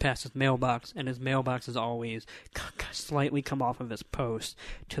walks past his mailbox, and his mailbox is always slightly come off of his post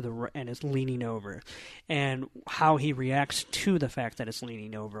to the and it's leaning over. And how he reacts to the fact that it's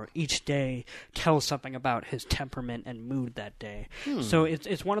leaning over each day tells something about his temperament and mood that day. So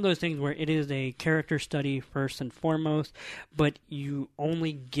it's one of those things where it is a character study first and foremost, but you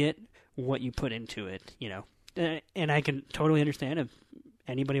only get what you put into it, you know. And I can totally understand if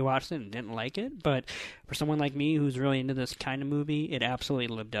anybody watched it and didn't like it, but for someone like me who's really into this kind of movie, it absolutely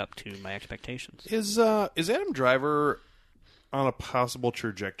lived up to my expectations. Is Adam Driver on a possible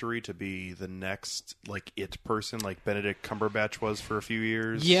trajectory to be the next like it person, like Benedict Cumberbatch was for a few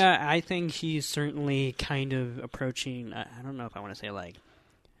years? Yeah, I think he's certainly kind of approaching. I don't know if I want to say like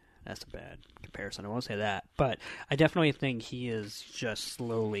that's a bad comparison. I won't say that, but I definitely think he is just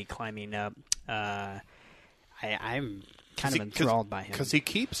slowly climbing up. I'm kind of enthralled by him. Because he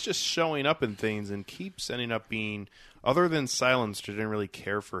keeps just showing up in things and keeps ending up being, other than Silenced, I didn't really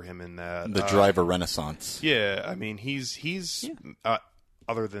care for him in that. The Driver Renaissance. Yeah, I mean, he's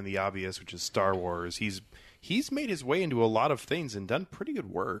other than the obvious, which is Star Wars, he's made his way into a lot of things and done pretty good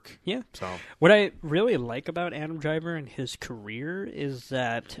work. Yeah. So what I really like about Adam Driver and his career is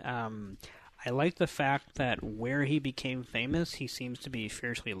that I like the fact that where he became famous, he seems to be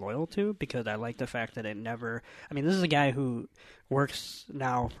fiercely loyal to, because I like the fact that it never... I mean, this is a guy who works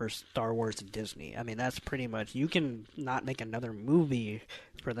now for Star Wars and Disney. I mean, that's pretty much... You can not make another movie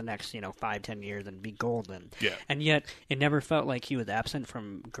for the next, 5-10 years and be golden. Yeah. And yet, it never felt like he was absent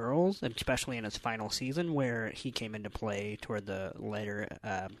from girls, especially in his final season, where he came into play toward the later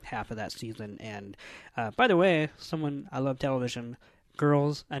half of that season. And, by the way, I love television...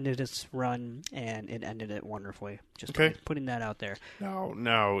 Girls ended its run, and it ended it wonderfully. Just putting that out there.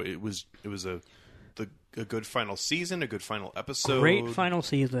 No, it was a good final season, a good final episode. Great final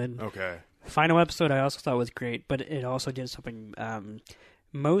season. Okay. Final episode I also thought was great, but it also did something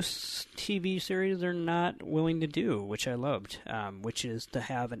most TV series are not willing to do, which I loved, which is to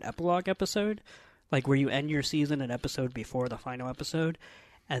have an epilogue episode, like where you end your season an episode before the final episode.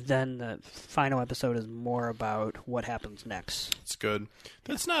 And then the final episode is more about what happens next. It's good.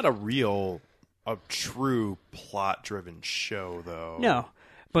 That's not a true plot-driven show, though. No,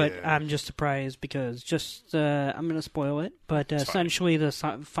 but yeah. I'm just surprised because I'm going to spoil it, but essentially the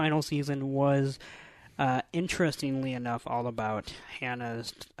final season was, interestingly enough, all about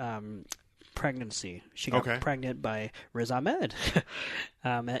Hannah's pregnancy. She got pregnant by Riz Ahmed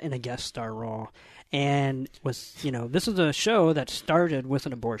in a guest star role. And this is a show that started with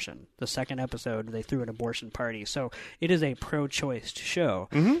an abortion. The second episode, they threw an abortion party. So it is a pro-choice show.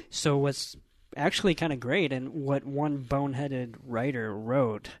 Mm-hmm. So what's actually kind of great, and what one boneheaded writer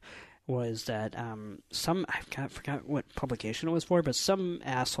wrote, was that I forgot what publication it was for, but some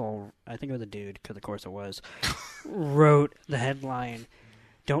asshole, I think it was a dude, because of course it was, wrote the headline,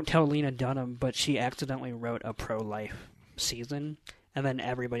 "Don't tell Lena Dunham, but she accidentally wrote a pro-life season." And then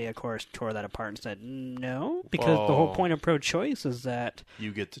everybody, of course, tore that apart and said, no, because the whole point of pro-choice is that...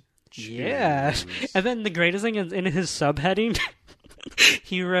 You get to choose. Yeah. And then the greatest thing is in his subheading,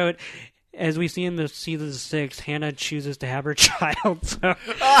 he wrote, as we see in the season 6, Hannah chooses to have her child. So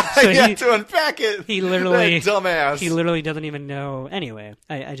to unpack it. He literally... That dumbass. He literally doesn't even know. Anyway,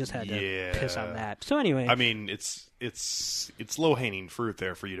 I just had to piss on that. So anyway... I mean, it's low-hanging fruit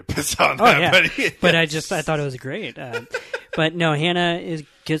there for you to piss on that. Yeah. But I thought it was great. But no, Hannah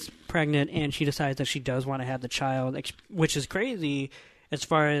gets pregnant, and she decides that she does want to have the child, which is crazy as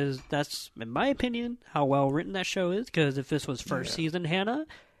far as that's, in my opinion, how well written that show is. Because if this was first season Hannah,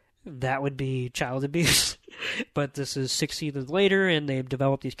 that would be child abuse. But this is 6 seasons later, and they've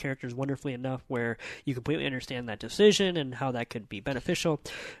developed these characters wonderfully enough where you completely understand that decision and how that could be beneficial.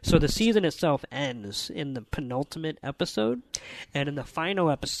 So the season itself ends in the penultimate episode, and in the final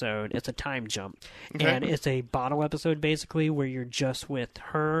episode, it's a time jump. Okay. And it's a bottle episode, basically, where you're just with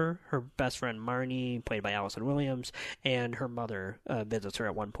her best friend Marnie, played by Allison Williams, and her mother visits her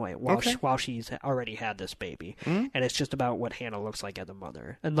at one point while she's already had this baby. Mm-hmm. And it's just about what Hannah looks like as a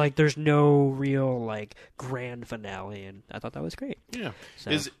mother. And, there's no real, grand finale, and I thought that was great. Yeah.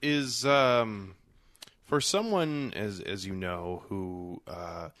 So. Is for someone as you know who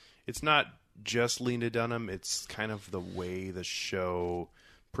it's not just Lena Dunham, it's kind of the way the show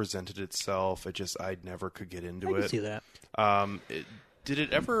presented itself. I never could get into it. I can see that. Did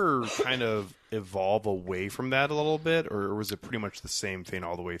it ever kind of evolve away from that a little bit, or was it pretty much the same thing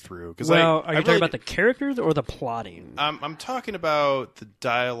all the way through? Are you talking about the characters or the plotting? I'm talking about the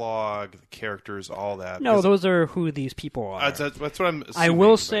dialogue, the characters, all that. No, those are who these people are. That's what I'm assuming. I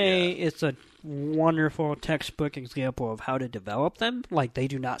will say it's a wonderful textbook example of how to develop them. They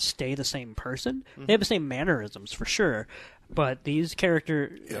do not stay the same person. Mm-hmm. They have the same mannerisms, for sure. But these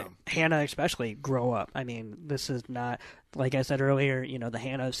characters, Hannah especially, grow up. I mean, this is not, like I said earlier, the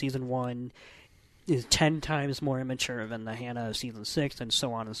Hannah of Season 1 is 10 times more immature than the Hannah of Season 6, and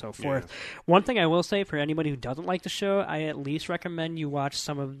so on and so forth. Yeah. One thing I will say, for anybody who doesn't like the show, I at least recommend you watch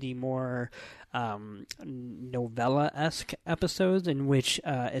some of the more novella-esque episodes in which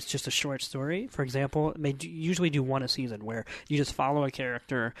it's just a short story. For example, they usually do one a season, where you just follow a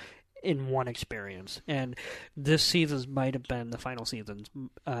character in one experience. And this season might have been the final season.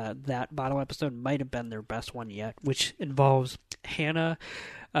 That bottle episode might have been their best one yet, which involves Hannah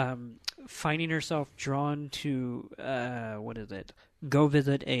finding herself drawn to go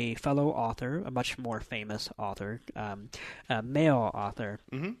visit a fellow author, a much more famous author, a male author,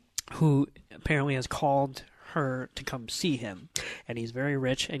 who apparently has called her to come see him, and he's very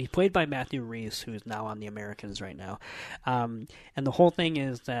rich, and he's played by Matthew Rhys, who's now on The Americans right now. And the whole thing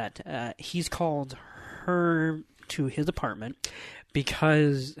is that he's called her to his apartment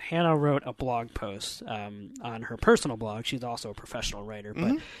because Hannah wrote a blog post on her personal blog. She's also a professional writer,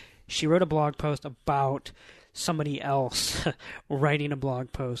 but she wrote a blog post about somebody else writing a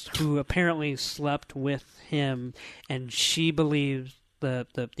blog post who apparently slept with him, and she believes the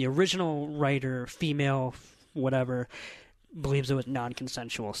original writer, female, whatever, believes it was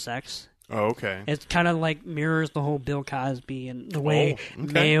non-consensual sex. Oh, okay. It kind of like mirrors the whole Bill Cosby and the way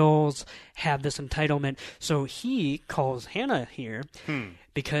males have this entitlement. So he calls Hannah here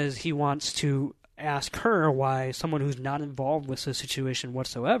because he wants to ask her why someone who's not involved with the situation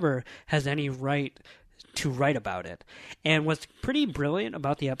whatsoever has any right to write about it. And what's pretty brilliant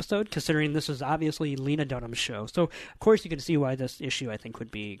about the episode, considering this is obviously Lena Dunham's show, so of course you can see why this issue I think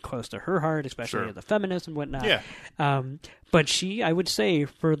would be close to her heart, especially as a feminist and whatnot. Yeah. But she, I would say,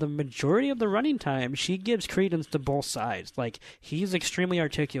 for the majority of the running time, she gives credence to both sides. Like, he's extremely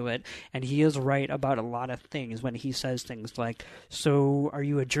articulate, and he is right about a lot of things when he says things like, so are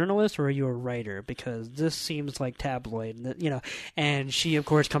you a journalist or are you a writer? Because this seems like tabloid, And she, of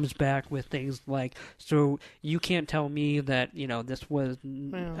course, comes back with things like, so you can't tell me that, this was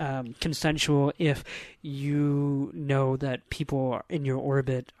consensual if you know that people in your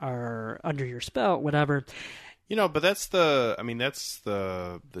orbit are under your spell, whatever. But that's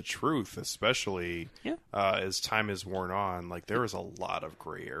the truth, especially as time has worn on. Like, there is a lot of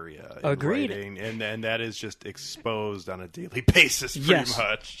gray area in writing, and that is just exposed on a daily basis, pretty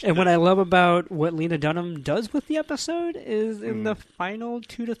much. And what I love about what Lena Dunham does with the episode is in the final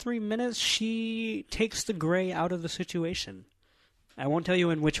 2 to 3 minutes, she takes the gray out of the situation. I won't tell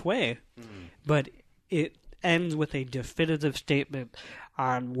you in which way, but it ends with a definitive statement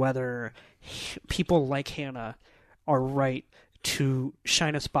on whether people like Hannah are right to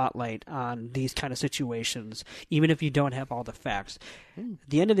shine a spotlight on these kind of situations, even if you don't have all the facts. At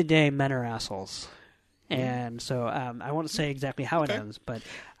the end of the day, men are assholes. And so I won't say exactly how it ends, but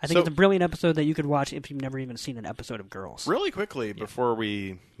I think it's a brilliant episode that you could watch if you've never even seen an episode of Girls. Really quickly, before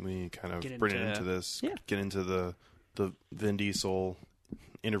we kind of bring it into this, get into the Vin Diesel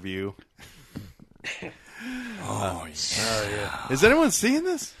interview. Oh, yeah. Is anyone seeing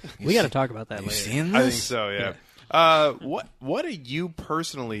this? We got to talk about that later. You seeing this? I think so, yeah. What do you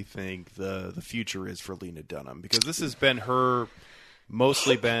personally think the future is for Lena Dunham? Because this has been her,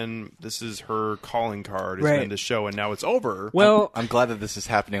 this is her calling card, has been the show, and now it's over. Well, I'm glad that this is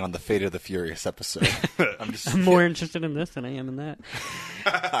happening on the Fate of the Furious episode. I'm more interested in this than I am in that.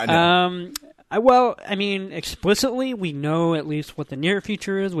 I know. Explicitly, we know at least what the near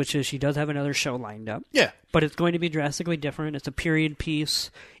future is, which is she does have another show lined up. Yeah. But it's going to be drastically different. It's a period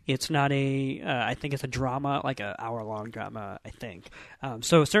piece. It's not I think it's a drama, like an hour-long drama, I think.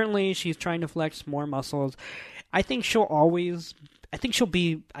 So certainly she's trying to flex more muscles. I think she's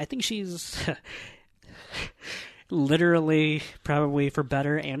literally, probably for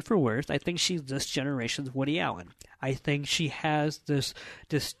better and for worse, I think she's this generation's Woody Allen. I think she has this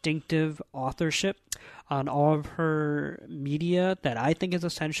distinctive authorship on all of her media that I think is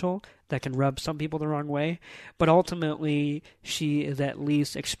essential, that can rub some people the wrong way. But ultimately, she is at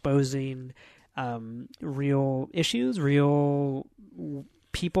least exposing real issues, real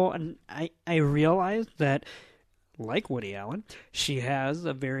people. And I realize that, like Woody Allen, she has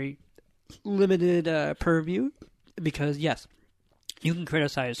a very limited purview. Because, yes, you can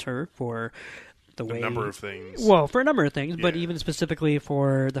criticize her for the way... A number of things. Well, for a number of things, but even specifically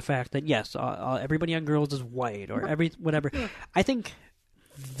for the fact that, yes, everybody on Girls is white, or whatever. Yeah. I think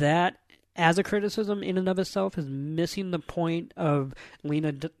that, as a criticism in and of itself, is missing the point of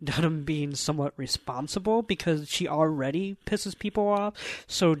Lena Dunham being somewhat responsible, because she already pisses people off.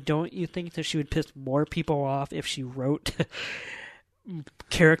 So don't you think that she would piss more people off if she wrote...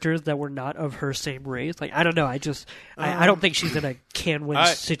 characters that were not of her same race. Like, I don't know. I don't think she's in a can-win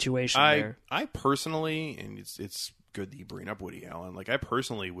situation there. I personally, and it's good that you bring up Woody Allen. Like, I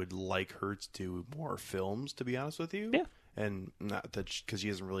personally would like her to do more films, to be honest with you. Yeah. And not that because she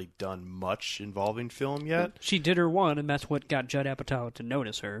hasn't really done much involving film yet. She did her one, and that's what got Judd Apatow to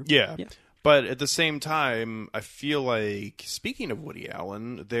notice her. Yeah. But at the same time, I feel like, speaking of Woody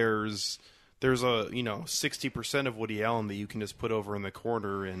Allen, there's a 60% of Woody Allen that you can just put over in the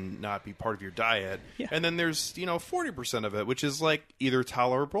corner and not be part of your diet. Yeah. And then there's 40% of it, which is like either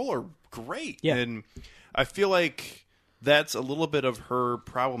tolerable or great. Yeah. And I feel like that's a little bit of her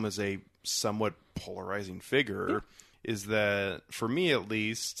problem as a somewhat polarizing figure. Yeah. Is that, for me at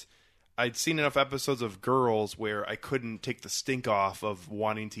least, I'd seen enough episodes of Girls where I couldn't take the stink off of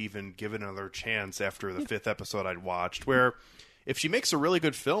wanting to even give it another chance after the fifth episode I'd watched, where if she makes a really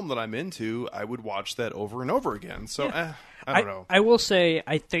good film that I'm into, I would watch that over and over again. So, I don't know. I will say,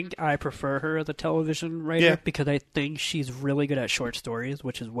 I think I prefer her as a television writer because I think she's really good at short stories,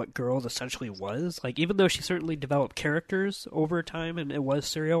 which is what Girls essentially was. Like, even though she certainly developed characters over time and it was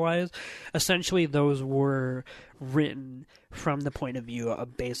serialized, essentially those were written from the point of view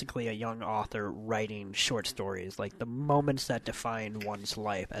of basically a young author writing short stories, like the moments that define one's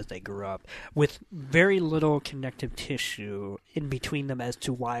life as they grew up, with very little connective tissue in between them as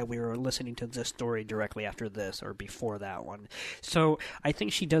to why we were listening to this story directly after this or before that one. So I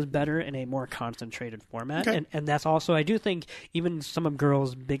think she does better in a more concentrated format, and that's also, I do think, even some of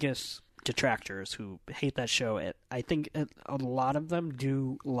Girls' biggest detractors who hate that show, I think a lot of them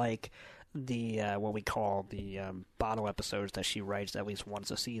do like the what we call the bottle episodes that she writes at least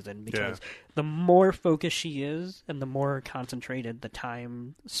once a season, because the more focused she is and the more concentrated the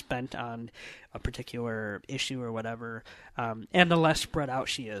time spent on a particular issue or whatever, and the less spread out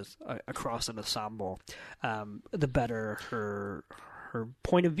she is across an ensemble, the better her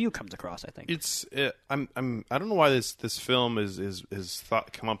point of view comes across, I think. I don't know why this film is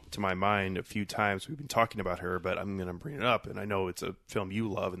come up to my mind a few times. We've been talking about her, but I'm going to bring it up, and I know it's a film you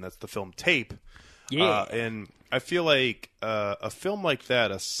love, and that's the film Tape. Yeah. And I feel like a film like that,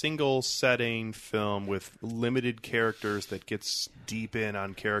 a single setting film with limited characters that gets deep in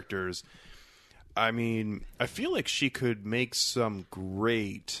on characters, I mean, I feel like she could make some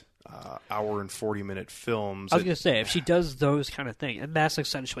great hour and 40-minute films. I was going to say, if she does those kind of things, and that's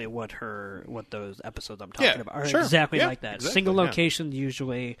essentially what those episodes I'm talking about are exactly like that. Exactly, single locations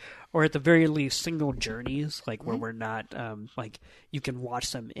usually, or at the very least, single journeys, like where we're not, like you can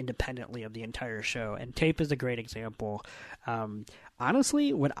watch them independently of the entire show. And Tape is a great example.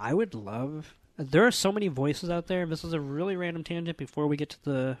 Honestly, what I would love, there are so many voices out there, and this is a really random tangent before we get to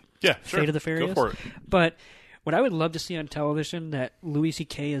the Fate of the Furious. Go for it. But what I would love to see on television that Louis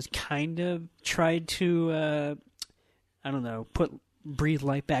C.K. has kind of tried to, breathe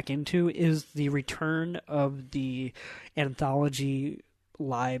life back into is the return of the anthology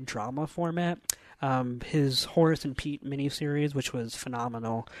live drama format. His Horace and Pete miniseries, which was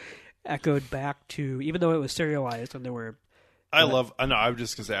phenomenal, echoed back to, even though it was serialized and there were... I was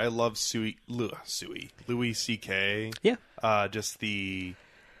just going to say, I love Louis C.K. Yeah.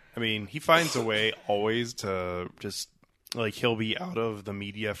 He finds a way always to just, like, he'll be out of the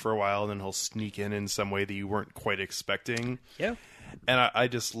media for a while, and then he'll sneak in some way that you weren't quite expecting. Yeah. And I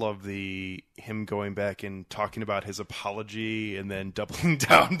just love him going back and talking about his apology and then doubling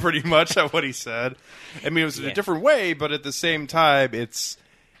down pretty much on what he said. I mean, it was in a different way, but at the same time, it's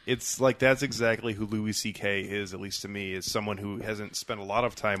like that's exactly who Louis C.K. is, at least to me, is someone who hasn't spent a lot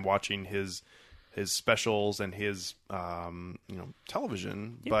of time watching his specials and his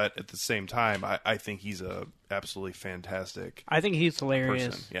television, but at the same time, I think he's a absolutely fantastic. I think he's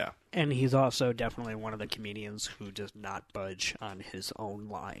hilarious. Person. Yeah, and he's also definitely one of the comedians who does not budge on his own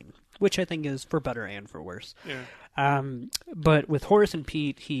line, which I think is for better and for worse. Yeah. But with Horace and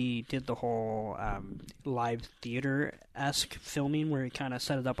Pete, he did the whole live theater-esque filming where he kind of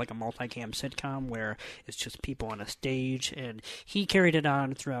set it up like a multicam sitcom where it's just people on a stage, and he carried it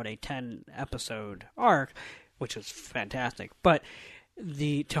on throughout a 10-episode arc, which is fantastic. But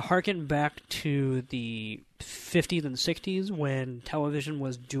to harken back to the 50s and 60s when television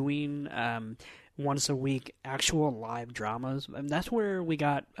was doing once a week actual live dramas, that's where we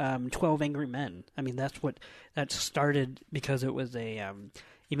got 12 Angry Men. I mean, that started because it was even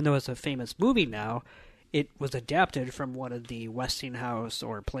though it's a famous movie now, it was adapted from one of the Westinghouse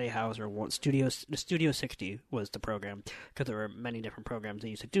or Playhouse or Studio 60 was the program, because there were many different programs that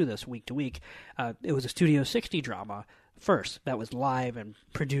used to do this week to week. It was a Studio 60 drama first. That was live and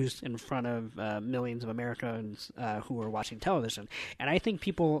produced in front of millions of Americans who were watching television. And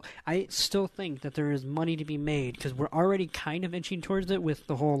I still think that there is money to be made because we're already kind of inching towards it with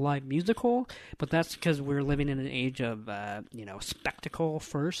the whole live musical, but that's because we're living in an age of, spectacle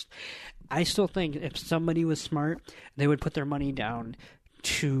first. I still think if somebody was smart, they would put their money down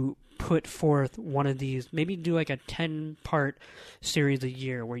to put forth one of these, maybe do like a 10-part series a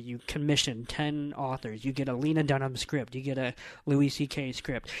year where you commission 10 authors. You get a Lena Dunham script, you get a Louis C.K.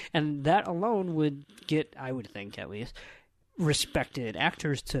 script, and that alone would get, I would think at least, respected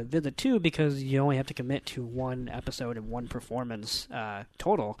actors to visit too, because you only have to commit to one episode and one performance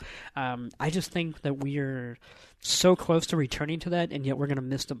total. I just think that we're so close to returning to that, and yet we're going to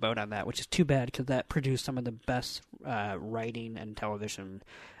miss the boat on that, which is too bad because that produced some of the best writing and television,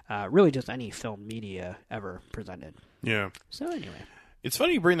 really just any film media ever presented. Yeah. So anyway. It's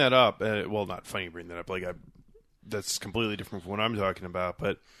funny you bring that up. Well, not funny you bring that up. That's completely different from what I'm talking about,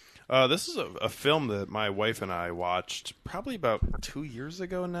 but this is a film that my wife and I watched probably about 2 years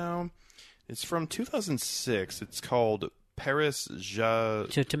ago now. It's from 2006. It's called Paris Je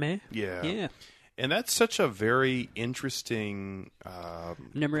T'aime? Yeah. Yeah. And that's such a very interesting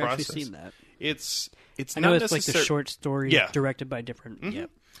Never process. actually seen that. It's I know not it's like the short story directed by different... Mm-hmm. Yeah.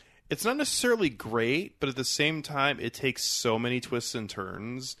 It's not necessarily great, but at the same time, it takes so many twists and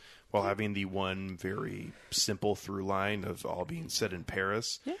turns while having the one very simple through line of all being set in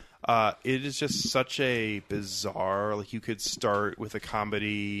Paris. Yeah. It is just such a bizarre, like you could start with a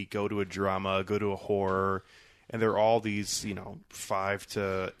comedy, go to a drama, go to a horror, and there are all these, 5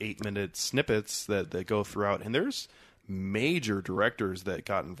 to 8 minute snippets that go throughout. And there's major directors that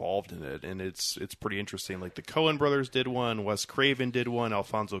got involved in it, and it's pretty interesting. Like the Coen brothers did one, Wes Craven did one,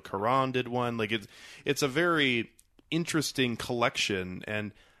 Alfonso Cuarón did one. Like it's a very interesting collection,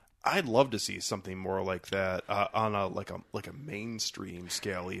 and I'd love to see something more like that on a mainstream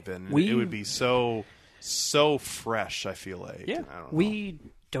scale. Even it would be so fresh. I feel like I don't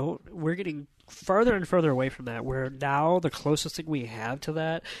know. We're getting farther and further away from that, where now the closest thing we have to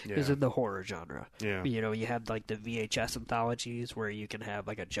that is in the horror genre. Yeah. You have like the VHS anthologies where you can have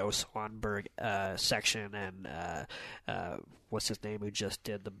like a Joe Swanberg section and what's his name who just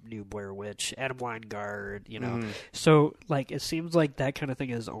did the new Blair Witch, Adam Weingart, So like it seems like that kind of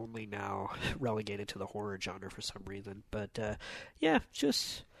thing is only now relegated to the horror genre for some reason. But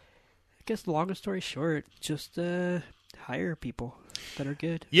just I guess the longest story short, just hire people that are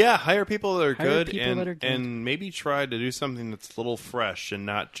good. Yeah, hire people that are good, and maybe try to do something that's a little fresh and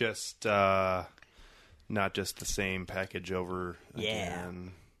not just the same package over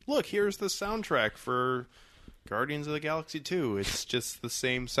again. Look, here's the soundtrack for Guardians of the Galaxy 2. It's just the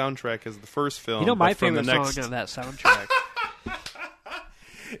same soundtrack as the first film. My favorite song on that soundtrack.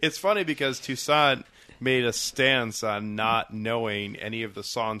 It's funny because Toussaint made a stance on not knowing any of the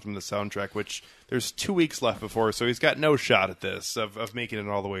songs from the soundtrack, which there's 2 weeks left before, so he's got no shot at this of making it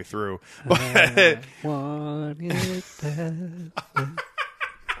all the way through. But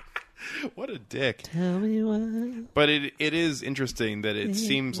what a dick! Tell me why. But it is interesting that it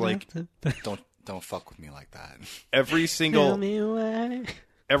seems like don't fuck with me like that. Every single Tell me why.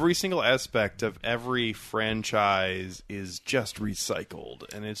 Every single aspect of every franchise is just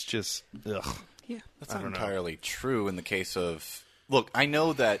recycled, and it's just ugh. Yeah, that's not entirely true in the case of... Look, I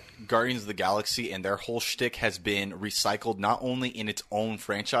know that Guardians of the Galaxy and their whole shtick has been recycled not only in its own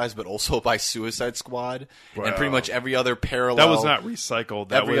franchise, but also by Suicide Squad and pretty much every other parallel... That was not recycled.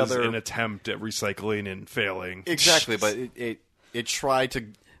 That was an attempt at recycling and failing. Exactly, but it tried to...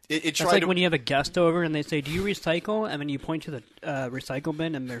 It's like when you have a guest over and they say, "Do you recycle?" and then you point to the recycle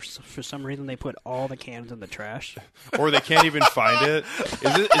bin, and there's for some reason they put all the cans in the trash, or they can't even find it.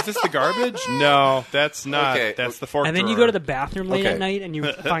 Is this the garbage? No, that's not. Okay. That's the fork. And then you go to the bathroom late at night and you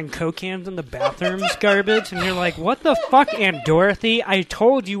find Coke cans in the bathroom's garbage, and you're like, "What the fuck, Aunt Dorothy? I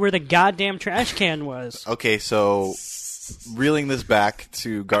told you where the goddamn trash can was." Okay, so. Reeling this back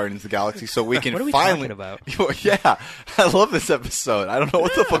to Guardians of the Galaxy so we can what are we finally... talking about? Yeah, I love this episode. I don't know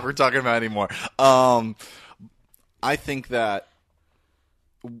what the fuck we're talking about anymore. I think that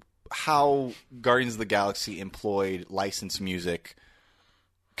how Guardians of the Galaxy employed licensed music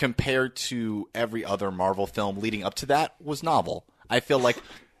compared to every other Marvel film leading up to that was novel. I feel like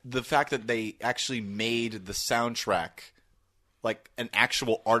the fact that they actually made the soundtrack like an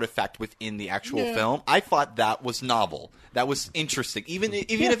actual artifact within the actual film, I thought that was novel. That was interesting. Even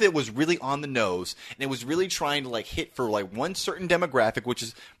if it was really on the nose and it was really trying to like hit for like one certain demographic, which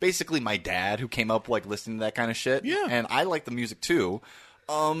is basically my dad who came up like listening to that kind of shit. Yeah. And I like the music too.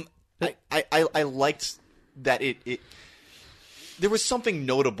 I liked that it there was something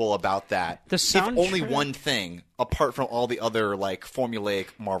notable about that. The if only soundtrack- one thing, apart from all the other like formulaic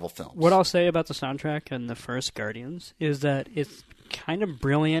Marvel films. What I'll say about the soundtrack and the first Guardians is that it's kind of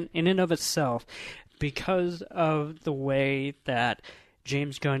brilliant in and of itself because of the way that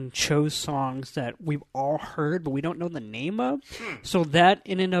James Gunn chose songs that we've all heard but we don't know the name of. So that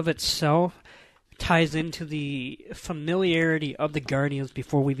in and of itself ties into the familiarity of the Guardians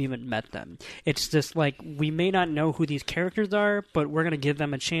before we've even met them. It's just like we may not know who these characters are, but we're going to give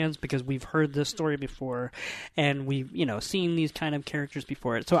them a chance because we've heard this story before and we've, seen these kind of characters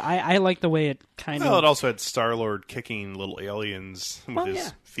before it. So I like the way it kind Well, of... it also had Star-Lord kicking little aliens with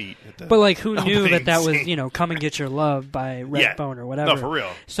his feet. At the But like, who knew opening that was, scene. "Come and Get Your Love" by Redbone or whatever? No, for real.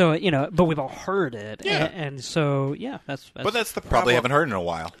 So but we've all heard it, Yeah. and so that's. But that's the problem. Probably haven't heard in a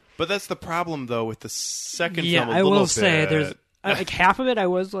while. But that's the problem, though, with the second yeah. film. I will little say bit. there's like half of it. I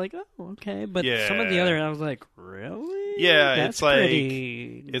was like, oh, okay, but some of the Yeah. other, I was like, really? Yeah, That's it's like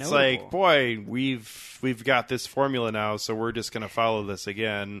pretty it's notable. like, boy, we've got this formula now, so we're just gonna follow this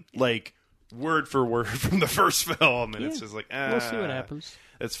again, like word for word from the first film, and it's just like, we'll see what happens.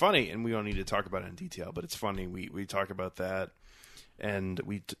 It's funny, and we don't need to talk about it in detail, but it's funny. We talk about that, and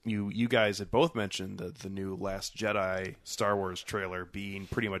you guys had both mentioned the new Last Jedi Star Wars trailer being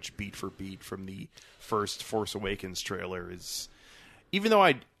pretty much beat for beat from the first Force Awakens trailer. Is even though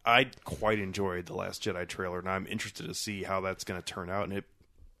I quite enjoyed the Last Jedi trailer, and I'm interested to see how that's going to turn out, and it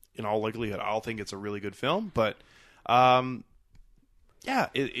in all likelihood I'll think it's a really good film, but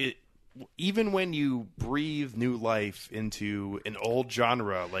it even when you breathe new life into an old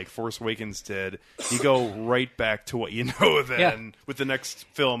genre like Force Awakens did, you go right back to what you know then with the next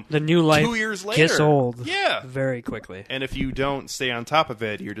film. The new life 2 years later gets old, Yeah. very quickly. And if you don't stay on top of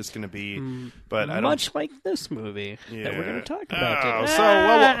it, you're just going to be. But I don't. Much like this movie that we're going to talk about Oh, today. so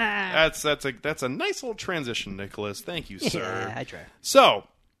well, that's a nice little transition, Nicholas. Thank you, sir. Yeah, I try. So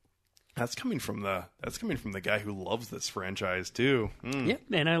that's coming from the guy who loves this franchise too. Yeah,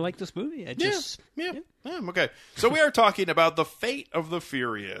 and I like this movie. I just Yeah, okay. So we are talking about The Fate of the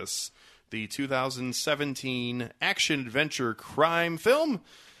Furious, the 2017 action-adventure crime film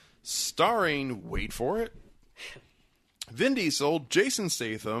starring, wait for it, Vin Diesel, Jason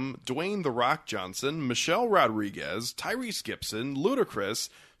Statham, Dwayne The Rock Johnson, Michelle Rodriguez, Tyrese Gibson, Ludacris,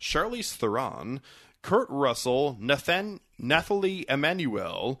 Charlize Theron, Kurt Russell, Nathalie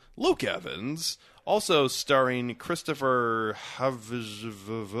Emmanuel, Luke Evans, also starring Christopher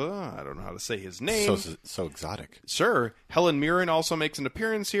Havzova, I don't know how to say his name. So exotic. Sure. Helen Mirren also makes an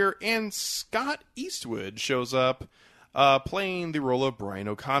appearance here, and Scott Eastwood shows up playing the role of Brian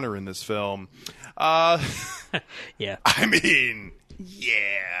O'Connor in this film. yeah. I mean,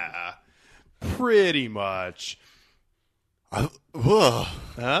 yeah, pretty much. Huh? Huh?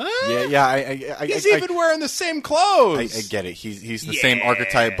 I He's even wearing the same clothes. I get it. He's the same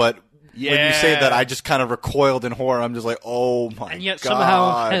archetype, but when you Yeah. say that, I just kind of recoiled in horror. I'm just like, oh my god. And yet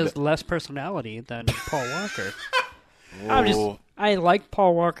somehow has less personality than Paul Walker. I like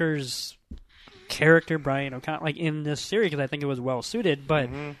Paul Walker's character, Brian O'Connor, like in this series because I think it was well suited, but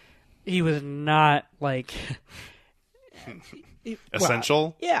he was not like Essential?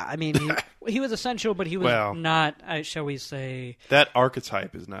 Well, yeah, I mean, he was essential, but he was Well. not, shall we say... That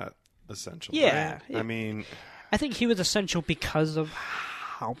archetype is not essential. Yeah. Right? I mean, I think he was essential because of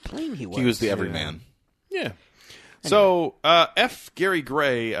how plain he was. He was the everyman. yeah. So, F. Gary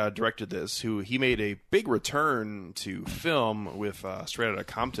Gray directed this, who he made a big return to film with Straight Outta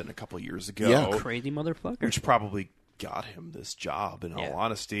Compton a couple years ago. Yeah. Crazy motherfucker. Which probably got him this job, in all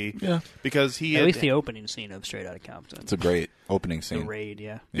honesty. Yeah. Because he At had, least the opening scene of Straight Outta Compton. It's a great opening The scene. raid,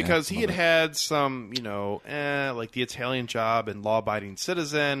 yeah. because he love had it. some, like the Italian Job and Law Abiding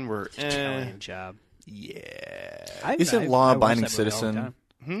Citizen were Italian Job. yeah. Isn't I Law watch Abiding that movie all the Citizen?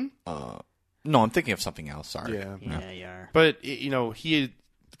 time. No, I'm thinking of something else. Sorry. Yeah. Yeah, you are. But he had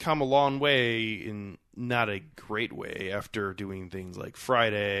come a long way in not a great way after doing things like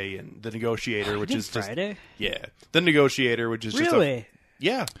Friday and The Negotiator, which Did is Friday? just The Negotiator, which is just Really?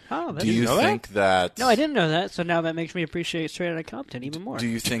 yeah. Oh, that's Do you know that? think that? No, I didn't know that, so now that makes me appreciate Straight Outta Compton even more. Do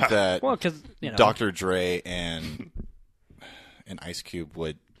you think that Well, because, Dr. Dre and Ice Cube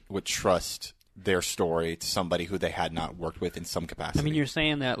would trust their story to somebody who they had not worked with in some capacity? I mean, you're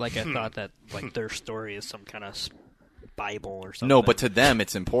saying that like I thought that like their story is some kind of Bible or something. no, but to them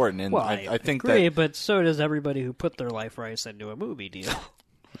it's important, and well, I think agree, that but so does everybody who put their life rights into a movie deal.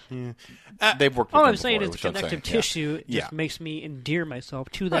 they've worked with All them I'm saying before, is which I'm connective saying, yeah. tissue just Yeah. makes me endear myself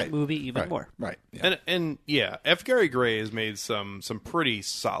to that Right. movie even Right. more. Right. Yeah. And yeah, F. Gary Gray has made some pretty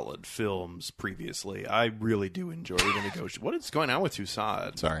solid films previously. I really do enjoy The Negotiator. What is going on with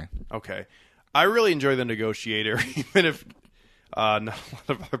Tucson? Sorry. Okay. I really enjoy The Negotiator, even if Not a lot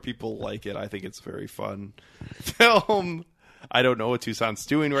of other people like it. I think it's a very fun film. I don't know what Toussaint's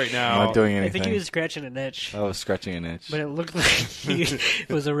doing right now. Not doing anything. I think he was scratching an itch. Oh, scratching an itch. But it looked like he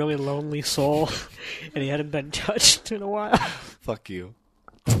was a really lonely soul, and he hadn't been touched in a while. Fuck you.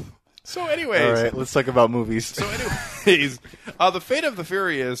 So anyways. All right, let's talk about movies. So anyways, The Fate of the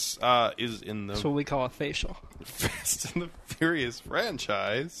Furious is in the That's what we call a facial. Fast and the Furious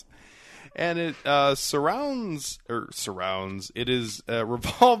franchise. And it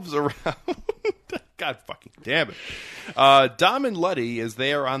revolves around God fucking damn it. Dom and Letty, as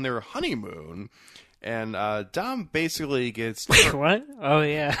they are on their honeymoon, and Dom basically gets What? Oh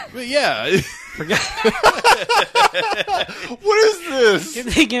yeah. Yeah. Forgot. What is this? Did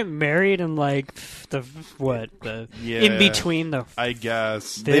they get married in like the in between the I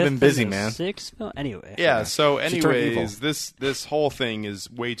guess They've been busy, and the man. sixth film? Anyway. Yeah, so She turned evil. anyways, this whole thing is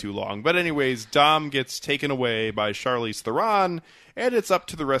way too long. But anyways, Dom gets taken away by Charlize Theron, and it's up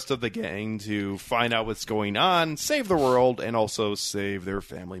to the rest of the gang to find out what's going on, save the world, and also save their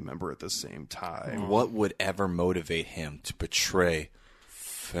family member at the same time. What would ever motivate him to betray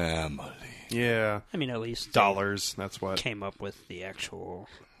family? Yeah. I mean, at least Dollars, that's what. came up with the actual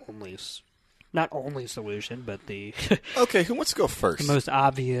not only solution, but the Okay, who wants to go first? most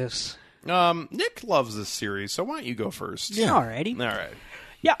obvious. Nick loves this series, so why don't you go first? Yeah. Alrighty. All right.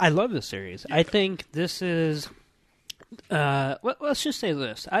 Yeah, I love this series. I think this is. Let's just say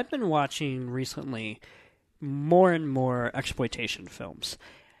this. I've been watching recently more and more exploitation films,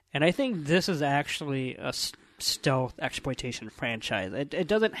 and I think this is actually a stealth exploitation franchise. It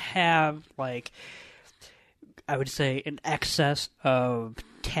doesn't have, like, I would say, an excess of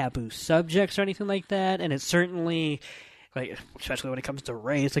taboo subjects or anything like that, and it certainly, like, especially when it comes to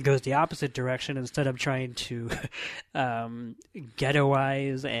race, it goes the opposite direction. Instead of trying to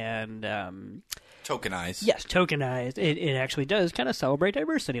ghettoize and Tokenize. yes, tokenize, it actually does kind of celebrate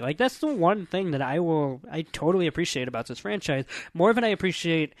diversity. Like, that's the one thing that I totally appreciate about this franchise, more than I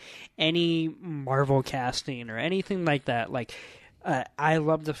appreciate any Marvel casting or anything like that. Like, I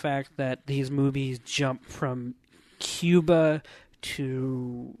love the fact that these movies jump from Cuba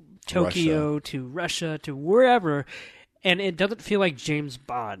to Tokyo to Russia to wherever, and it doesn't feel like James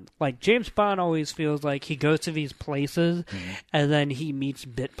Bond. Like, James Bond always feels like he goes to these places and then he meets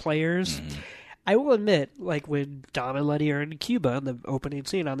bit players. I will admit, like, when Dom and Letty are in Cuba in the opening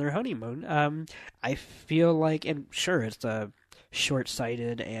scene on their honeymoon, I feel like, and sure, it's a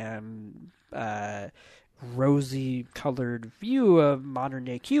short-sighted and rosy-colored view of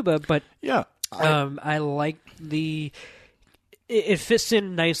modern-day Cuba, but Yeah. I like it fits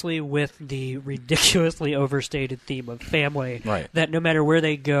in nicely with the ridiculously overstated theme of family. Right. That no matter where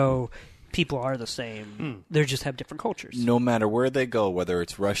they go, people are the same. They just have different cultures. No matter where they go, whether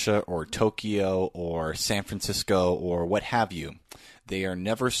it's Russia or Tokyo or San Francisco or what have you, they are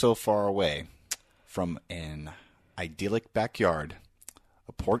never so far away from an idyllic backyard,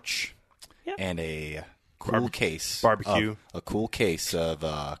 a porch, Yeah. and a cool case barbecue. a cool case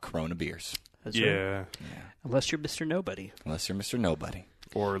of Corona beers. That's right. Yeah. Unless you're Mr. Nobody. Unless you're Mr. Nobody.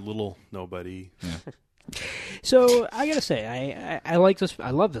 Or little nobody. So I gotta say, I like this.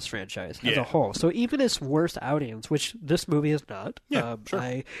 I love this franchise as Yeah. a whole. So even its worst outings, which this movie is not, Yeah, sure.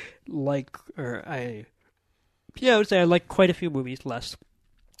 I would say I like quite a few movies less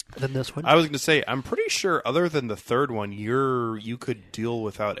than this one. I was going to say, I'm pretty sure other than the third one, you could deal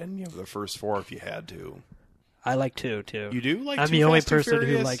without any of the first four if you had to. I like two too. You do like I'm Too the only Fast, Too person who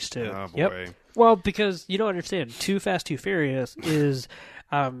Furious? likes two. Oh, boy. Yep. Well, because you don't understand, Too Fast, Too Furious is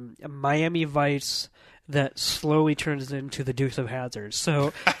a Miami Vice that slowly turns into the Dukes of Hazzard.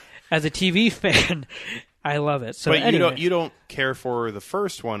 So, as a TV fan, I love it. So, But anyway, you don't care for the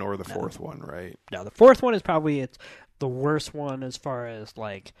first one or the fourth one, right? no, the fourth one is probably the worst one as far as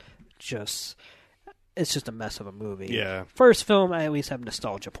like it's just a mess of a movie. Yeah. First film, I at least have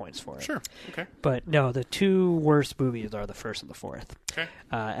nostalgia points for it. Sure. Okay. But no, the two worst movies are the first and the fourth. Okay.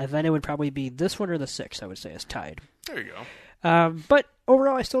 And then it would probably be this one or the sixth, I would say, is tied. There you go. But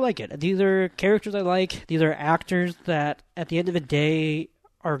overall, I still like it. These are characters I like. These are actors that, at the end of the day,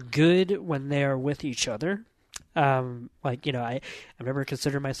 are good when they are with each other. I've never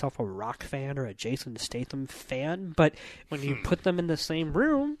considered myself a Rock fan or a Jason Statham fan, but when you put them in the same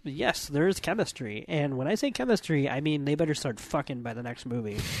room, yes, there is chemistry. And when I say chemistry, I mean they better start fucking by the next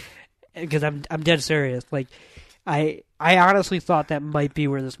movie. Because I'm dead serious. Like, I honestly thought that might be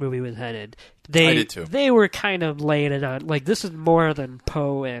where this movie was headed. I did too. They were kind of laying it on. Like, this is more than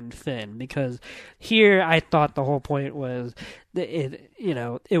Poe and Finn, because here I thought the whole point was that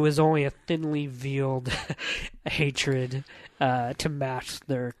it was only a thinly veiled hatred to match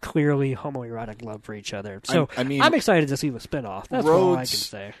their clearly homoerotic love for each other. So I mean, I'm excited to see the spinoff. That's all I can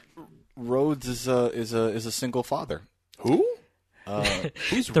say. Rhodes is a single father. Who?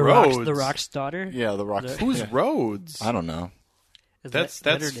 Who's The Rhodes? The Rock's daughter. Yeah, the Rock. Who's Rhodes? I don't know. Is That's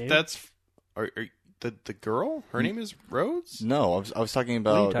that her name? are the girl? Her name is Rhodes? No, I was talking are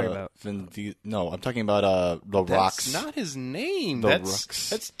about. you talking about? No, I'm talking about the Rock's. That's not his name. The That's Rock's.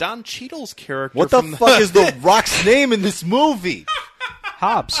 that's Don Cheadle's character. What the from fuck is the Rock's name in this movie?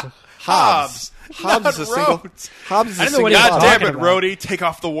 Hobbs. Hobbs. Not Hobbs is a single. Rhodes. Hobbs is a I don't know single. what he's God father. damn talking it, about. Rhodey! Take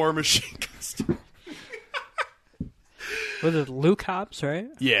off the War Machine costume. Was it Luke Hobbs, right?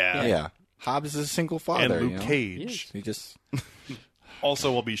 Yeah. Yeah, Hobbs is a single father. And Luke you know? Cage He just.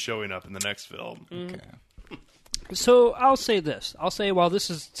 also will be showing up in the next film. Okay. So I'll say this. I'll say while this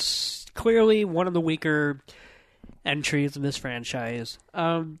is clearly one of the weaker entries in this franchise,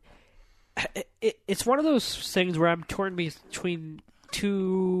 it's one of those things where I'm torn between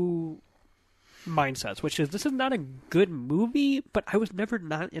two mindsets, which is this is not a good movie, but I was never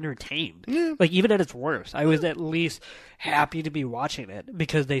not entertained. Like, even at its worst, I was at least happy to be watching it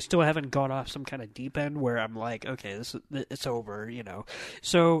because they still haven't gone off some kind of deep end where I'm like, okay, it's over, you know.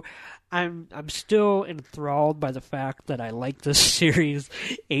 So I'm still enthralled by the fact that I like this series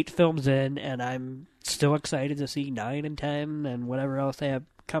 8 films in, and I'm still excited to see 9 and 10 and whatever else they have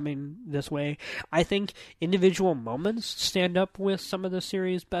coming this way. I think individual moments stand up with some of the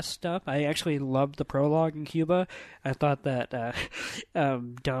series' best stuff. I actually loved the prologue in Cuba. I thought that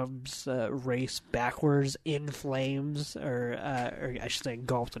Dumb's race backwards in flames, or I should say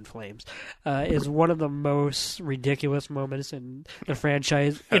engulfed in flames, is one of the most ridiculous moments in the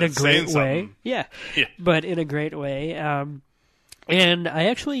franchise in a great way. Yeah, but in a great way. And I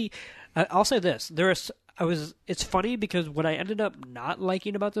actually, I'll say this: it's funny because what I ended up not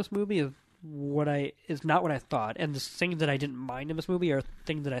liking about this movie is not what I thought, and the things that I didn't mind in this movie are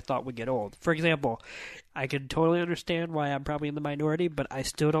things that I thought would get old. For example, I could totally understand why I'm probably in the minority, but I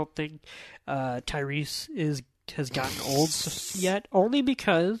still don't think Tyrese has gotten old yet, only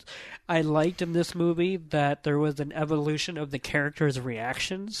because I liked in this movie that there was an evolution of the character's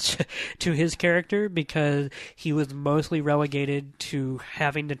reactions to his character, because he was mostly relegated to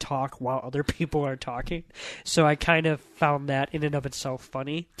having to talk while other people are talking. So I kind of found that in and of itself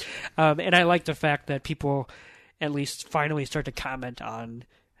funny. And I like the fact that people at least finally start to comment on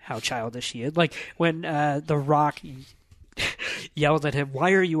how childish he is. Like when The Rock yells at him,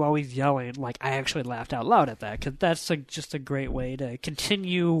 "Why are you always yelling?" Like, I actually laughed out loud at that, because that's just a great way to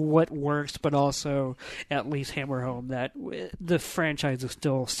continue what works, but also at least hammer home that the franchise is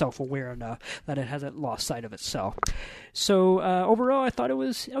still self-aware enough that it hasn't lost sight of itself. So overall, I thought it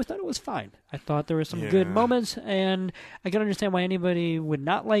was fine. I thought there were some good moments, and I can understand why anybody would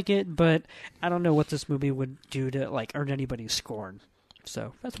not like it, but I don't know what this movie would do to like earn anybody's scorn.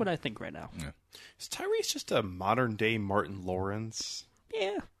 So that's what I think right now. Yeah. Is Tyrese just a modern day Martin Lawrence?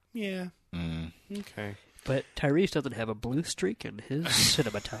 Yeah. Yeah. Okay. But Tyrese doesn't have a blue streak in his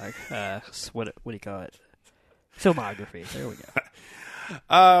cinematography. What do you call it? Filmography. There we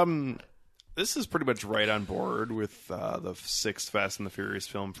go. This is pretty much right on board with the 6th Fast and the Furious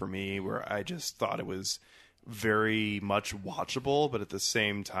film for me, where I just thought it was very much watchable, but at the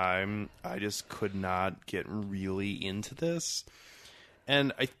same time, I just could not get really into this.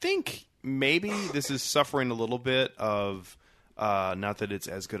 And I think maybe this is suffering a little bit of, not that it's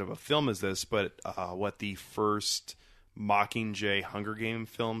as good of a film as this, but what the first Mockingjay Hunger Game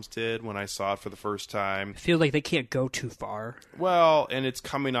films did when I saw it for the first time. I feel like they can't go too far. Well, and it's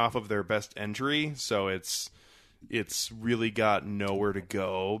coming off of their best entry, so it's really got nowhere to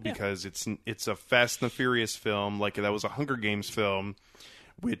go, because it's a Fast and the Furious film, like that was a Hunger Games film,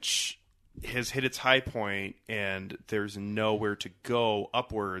 which has hit its high point, and there's nowhere to go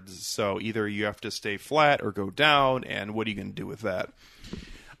upwards. So either you have to stay flat or go down, and what are you going to do with that?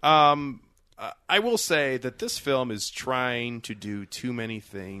 I will say that this film is trying to do too many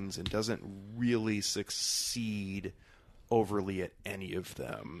things and doesn't really succeed overly at any of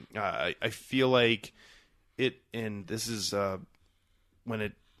them. I feel like it, and this is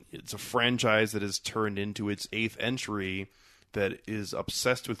when it's a franchise that has turned into its 8th entry, that is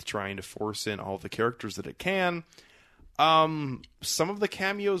obsessed with trying to force in all the characters that it can. Some of the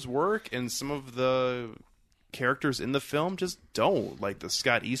cameos work, and some of the characters in the film just don't. Like the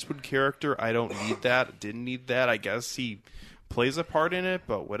Scott Eastwood character, I don't need that. Didn't need that. I guess he plays a part in it,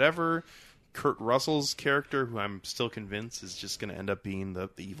 but whatever. Kurt Russell's character, who I'm still convinced is just going to end up being the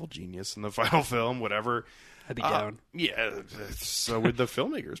evil genius in the final film, whatever. I'd be down. Yeah, so with the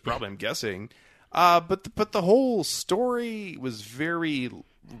filmmakers, probably, I'm guessing. But the whole story was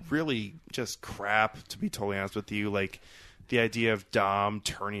really just crap, to be totally honest with you. Like, the idea of Dom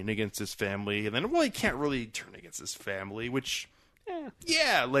turning against his family, and then, well, he can't really turn against his family, which,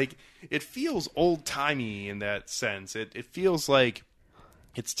 yeah, like, it feels old-timey in that sense. It feels like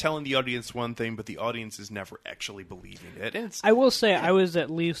it's telling the audience one thing, but the audience is never actually believing it. And I will say I was at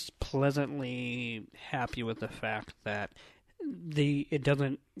least pleasantly happy with the fact that it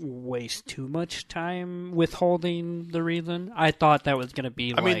doesn't waste too much time withholding the reason. I thought that was going to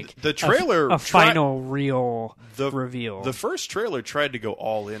be the trailer a final real reveal. The first trailer tried to go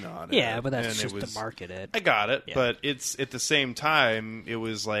all in on it. Yeah, but that's just to market it. I got it, but it's at the same time it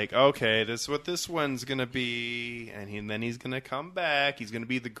was like, okay, this is what this one's going to be, and then he's going to come back. He's going to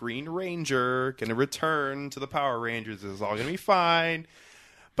be the Green Ranger, going to return to the Power Rangers. It's all going to be fine.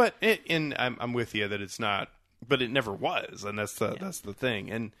 But I'm with you that it's not. But it never was, and that's the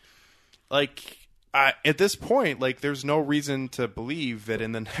thing. And like at this point, like there's no reason to believe that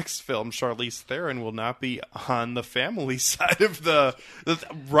in the next film, Charlize Theron will not be on the family side of the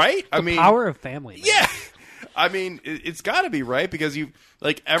right. I mean, power of family. Man. Yeah, I mean it's got to be right because you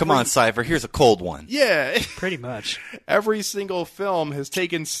like. Come on, Cypher. Here's a cold one. Yeah, pretty much. Every single film has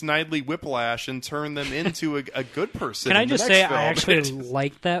taken Snidely Whiplash and turned them into a good person. Can I just say I actually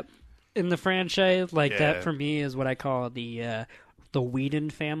like that. In the franchise, that for me is what I call the Whedon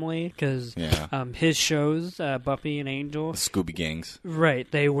family, because his shows, Buffy and Angel, Scooby Gangs, right?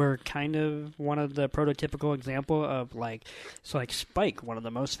 They were kind of one of the prototypical example of like Spike, one of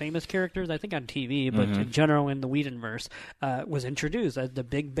the most famous characters I think on TV, but in general in the Whedonverse, was introduced as the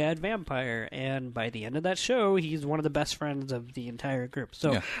big bad vampire, and by the end of that show, he's one of the best friends of the entire group.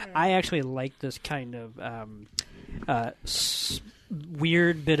 So I actually like this kind of.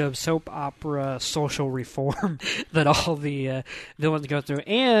 Weird bit of soap opera social reform that all the villains go through,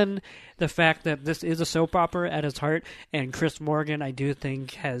 and the fact that this is a soap opera at its heart, and Chris Morgan I do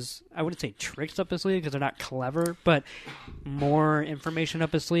think has, I wouldn't say tricks up his sleeve because they're not clever, but more information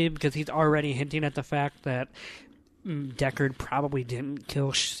up his sleeve because he's already hinting at the fact that Deckard probably didn't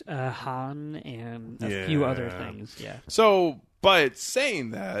kill Han and a few other things. Yeah. So but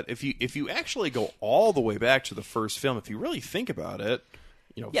saying that, if you actually go all the way back to the first film, if you really think about it,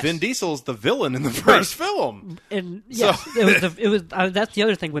 Vin Diesel's the villain in the first film. And yes, it was that's the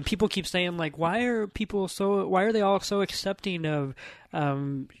other thing when people keep saying like, why are they all so accepting of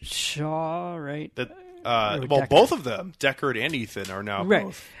Shaw, right? Well, both of them, Deckard and Ethan, are now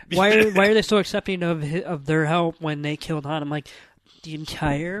both. Why are they so accepting of their help when they killed Han? I'm like, the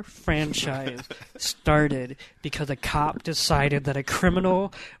entire franchise started because a cop decided that a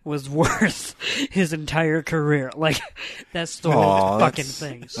criminal was worth his entire career. Like, that's the whole fucking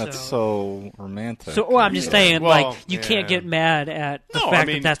thing. That's so romantic. So, I'm just saying, you can't get mad at the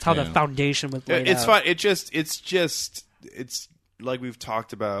fact that that's how the foundation was laid out. It's fine. It's like we've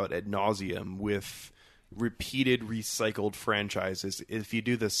talked about ad nauseum with repeated recycled franchises. If you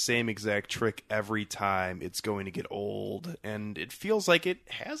do the same exact trick every time, it's going to get old, and it feels like it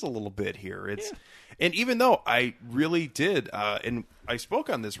has a little bit here. And even though I really did and I spoke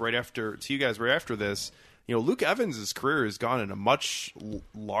on this to you guys right after this, Luke Evans' career has gone in a much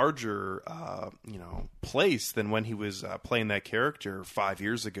larger place than when he was playing that character 5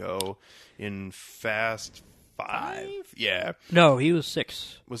 years ago in Fast 5. Yeah. No, he was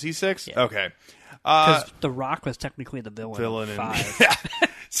 6. Was he 6? Yeah. Okay. Because The Rock was technically the villain in 5. Yeah.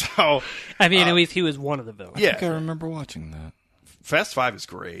 So, I mean, at least he was one of the villains. I think I remember watching that. Fast 5 is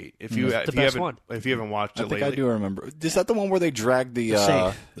great. If you haven't watched it lately, I do remember. Is that the one where they dragged the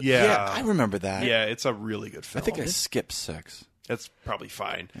safe? Yeah, I remember that. Yeah, it's a really good film. I think I skipped 6. That's probably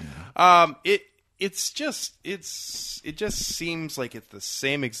fine. Yeah. It just seems like it's the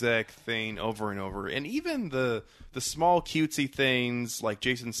same exact thing over and over. And even the small cutesy things like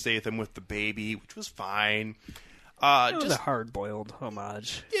Jason Statham with the baby, which was fine. It was a hard-boiled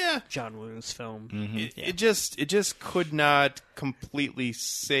homage. Yeah. John Woo's film. Mm-hmm. It just could not completely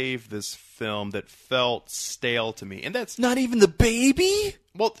save this film that felt stale to me. And that's not even the baby?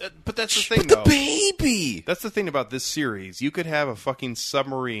 Well, but that's the thing, though. The baby! That's the thing about this series. You could have a fucking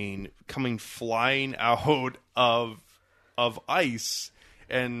submarine coming flying out of ice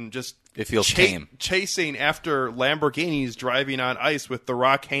and just it feels tame. Chasing after Lamborghinis driving on ice with The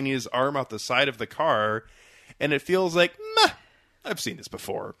Rock hanging his arm out the side of the car. And it feels like, meh, I've seen this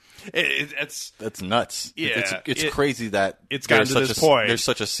before. That's nuts. Yeah, it's crazy that it's gotten to this point. There's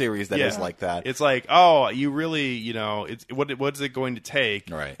such a series that is like that. It's like, oh, you really, it's what's it going to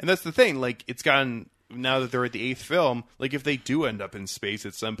take? Right. And that's the thing. Like, it's gotten, now that they're at the 8th film, like, if they do end up in space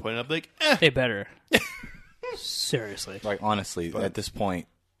at some point, I'm like, They better. Seriously. Like, honestly, at this point,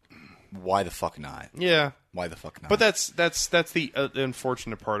 why the fuck not? Yeah. why the fuck not? But that's the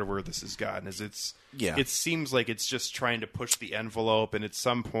unfortunate part of where this has gotten is it seems like it's just trying to push the envelope, and at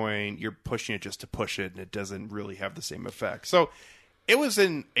some point you're pushing it just to push it, and it doesn't really have the same effect. So it was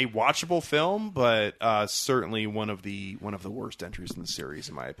a watchable film, but certainly one of the worst entries in the series,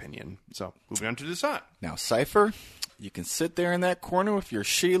 in my opinion. So moving on to Descent. Now, Cypher, you can sit there in that corner with your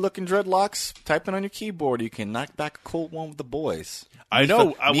shitty-looking dreadlocks, typing on your keyboard. You can knock back a cold one with the boys. I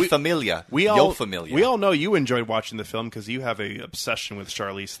know. Mi familia. Yo familia. We all know you enjoyed watching the film because you have a obsession with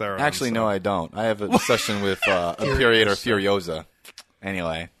Charlize Theron. Actually, no, I don't. I have an obsession with Imperator Furiosa.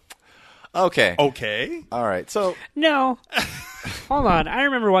 Anyway. Okay. Okay. All right. So No. Hold on. I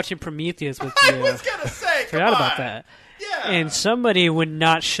remember watching Prometheus with you. I was going to say, Forgot about that. Yeah. And somebody would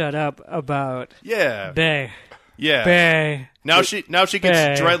not shut up about Yeah. Bay. Yeah. Bay. Now she gets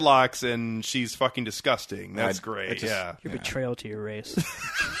Bay. dreadlocks and she's fucking disgusting. That's great. Yeah. Your betrayal to your race.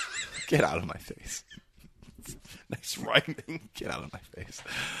 get out of my face. Nice rhyming. Get out of my face.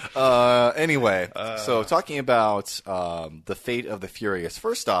 Anyway, so talking about the fate of the Furious.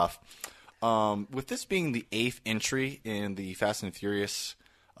 First off, with this being the 8th entry in the Fast and Furious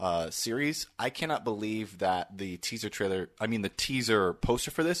series, I cannot believe that the teaser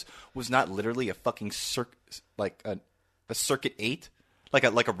poster for this was not literally a fucking a Circuit 8. Like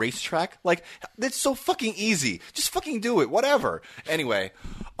a racetrack. Like, it's so fucking easy. Just fucking do it. Whatever. Anyway,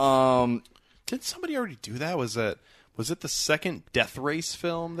 did somebody already do that? Was it the second Death Race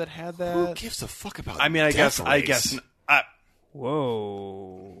film that had that? Who gives a fuck about? I mean, I guess.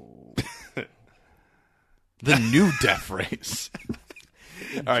 Whoa. The new Death Race.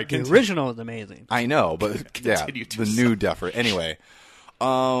 All right, The original is amazing. I know, but yeah, the new Death Race. Anyway,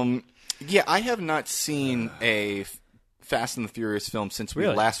 yeah, I have not seen a Fast and the Furious film since we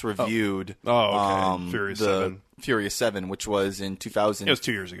last reviewed Furious 7. Furious 7, which was in 2000. It was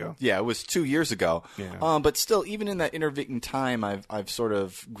 2 years ago. Yeah, it was 2 years ago. Yeah. But still, even in that intervening time, I've sort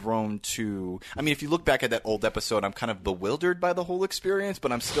of grown to. I mean, if you look back at that old episode, I'm kind of bewildered by the whole experience,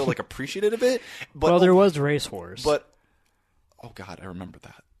 but I'm still like appreciative of it. But, well, there was Race Wars. But oh god, I remember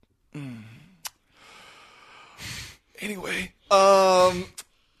that. Anyway,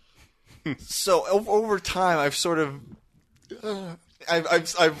 so over time, I've sort of. I've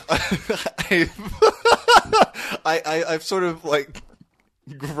sort of like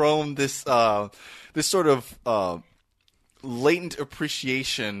grown this sort of latent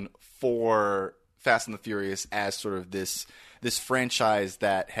appreciation for Fast and the Furious as sort of this franchise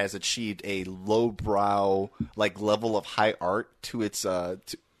that has achieved a lowbrow like level of high art to its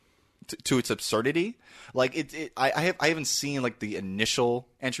to its absurdity. Like I haven't seen like the initial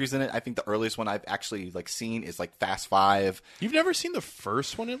entries in it. I think the earliest one I've actually like seen is like Fast 5. You've never seen the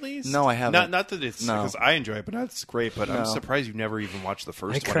first one at least? No, I haven't. Not that it's because I enjoy it, but that's great. But I'm surprised you've never even watched the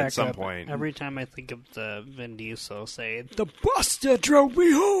first one at some point. Every time I think of the Vin Diesel say, "The Buster drove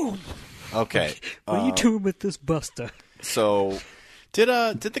me home." Okay, what are you doing with this Buster? So. Did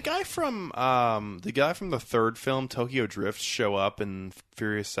the guy from the third film Tokyo Drift show up in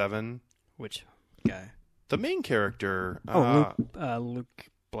Furious 7? Which guy? The main character. Lucas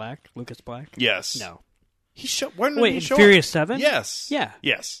Black. Yes. No. He showed. When did Wait, he in show Furious up? 7? Yes. Yeah.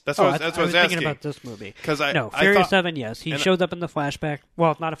 Yes. That's what I was thinking asking about this movie. Furious 7. Yes, he showed up in the flashback.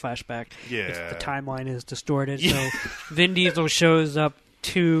 Well, not a flashback. Yeah. The timeline is distorted. So Vin Diesel shows up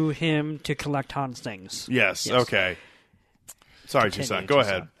to him to collect Han's things. Yes. Okay. Sorry, Tucson. Go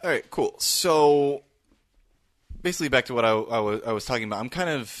ahead. All right, cool. So, basically, back to what I was talking about. I'm kind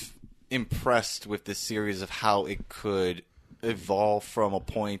of impressed with this series of how it could evolve from a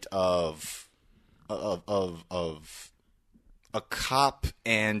point of a cop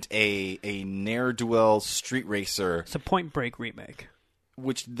and a ne'er-do-well street racer. It's a Point Break remake.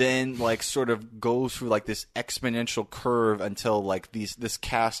 Which then like sort of goes through like this exponential curve until like this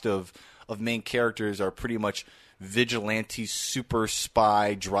cast of main characters are pretty much vigilante super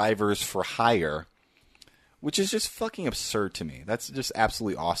spy drivers for hire, which is just fucking absurd to me. That's just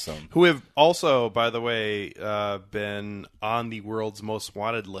absolutely awesome. Who have also, by the way, been on the world's most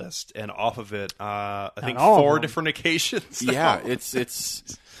wanted list and off of it. I think 4 different occasions. Yeah, it's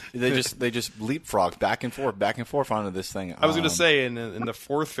they just leapfrog back and forth onto this thing. I was going to say in the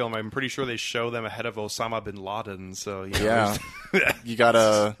fourth film, I'm pretty sure they show them ahead of Osama bin Laden. So yeah, you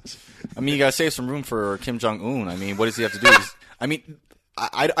gotta save some room for Kim Jong-un. I mean, what does he have to do?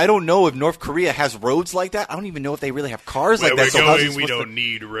 I don't know if North Korea has roads like that. I don't even know if they really have cars like that. So we don't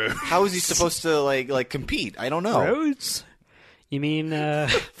need roads. How is he supposed to like compete? I don't know. Roads? You mean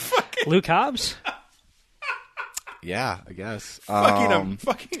Luke Hobbs? Yeah, I guess.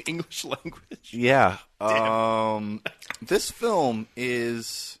 Fucking English language. Yeah. This film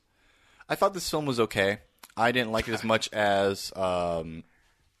is. I thought this film was okay. I didn't like it as much as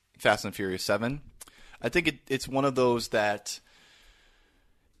Fast and Furious 7. I think it's one of those that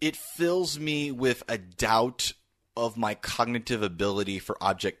it fills me with a doubt of my cognitive ability for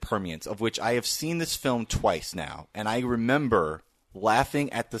object permanence, of which I have seen this film twice now, and I remember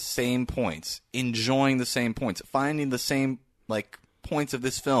laughing at the same points, enjoying the same points, finding the same points of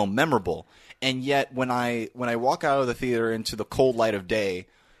this film memorable, and yet when I walk out of the theater into the cold light of day,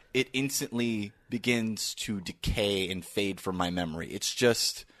 it instantly begins to decay and fade from my memory. It's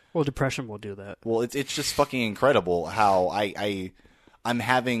just depression will do that. Well, it's just fucking incredible how I'm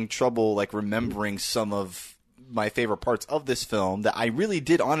having trouble remembering some of my favorite parts of this film that I really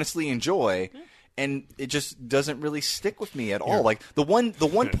did honestly enjoy, and it just doesn't really stick with me at all. Like the one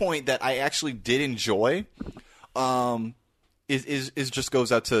point that I actually did enjoy, is just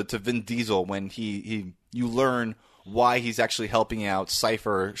goes out to Vin Diesel when you learn why he's actually helping out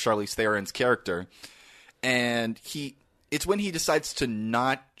Cypher, Charlize Theron's character, and it's when he decides to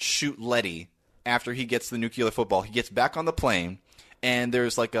not shoot Letty after he gets the nuclear football. He gets back on the plane. And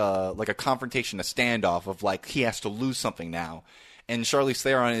there's a confrontation, a standoff of he has to lose something now. And Charlize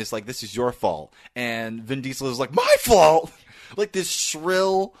Theron is like, this is your fault. And Vin Diesel is like, my fault! This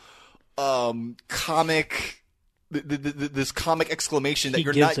shrill, comic, this comic exclamation that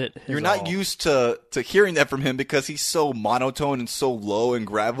you're not used to hearing that from him because he's so monotone and so low and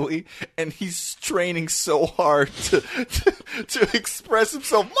gravelly. And he's training so hard to express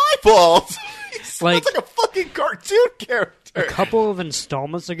himself, my fault! He sounds like a fucking cartoon character. A couple of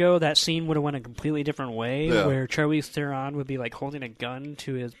installments ago, that scene would have went a completely different way, where Charlize Theron would be holding a gun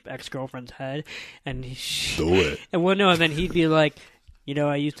to his ex-girlfriend's head, and do it. And then he'd be like,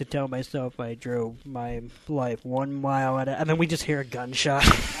 I used to tell myself I drove my life 1 mile and then we just hear a gunshot. I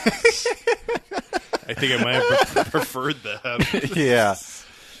think I might have preferred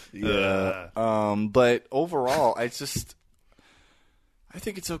that. Yeah. But overall, I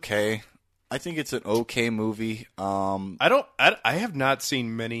think it's okay. I think it's an okay movie. I have not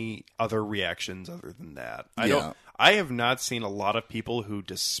seen many other reactions other than that. I have not seen a lot of people who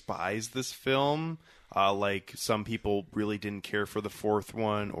despise this film. Some people really didn't care for the fourth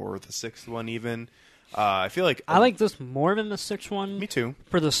one or the sixth one even. I feel like I like this more than the sixth one. Me too.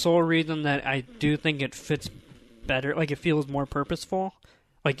 For the sole reason that I do think it fits better. It feels more purposeful.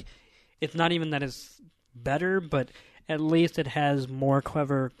 It's not even that it's better, but at least it has more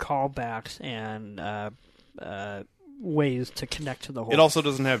clever callbacks and ways to connect to the whole. It also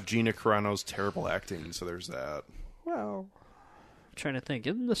doesn't have Gina Carano's terrible acting, so there's that. Well, I'm trying to think.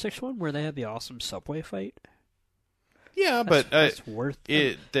 Isn't the sixth one where they have the awesome subway fight? Yeah, that's worth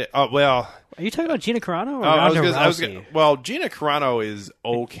it. Well, are you talking about Gina Carano or Ronda Rousey? Gina Carano is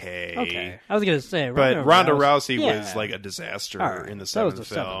okay. Okay, I was going to say, Ronda Rousey was a disaster in the seventh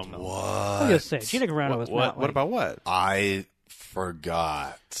film. What? I was going to say Gina Carano was not. What about what? I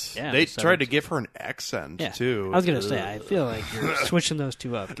forgot. Yeah, they tried to give her an accent too. I was going to say, I feel like you're switching those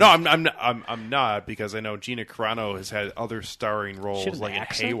two up. No, I'm not, because I know Gina Carano has had other starring roles in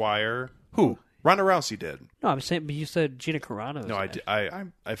Haywire. Who? Ronda Rousey did. No, I'm saying, but you said Gina Carano. No,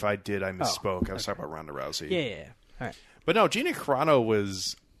 if I did, I misspoke. I was talking about Ronda Rousey. Yeah. All right. But no, Gina Carano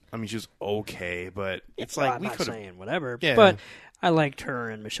was. She was okay, but it's I'm we not could saying whatever. Yeah. But I liked her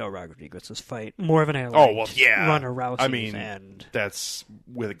and Michelle Rodriguez's fight more than I liked Ronda Rousey's. And that's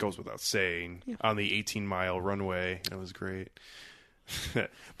it goes without saying. Yeah. On the 18-mile runway, it was great.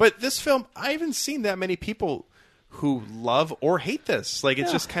 But this film, I haven't seen that many people who love or hate this.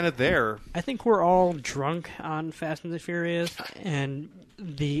 It's just kind of there. I think we're all drunk on Fast and the Furious, and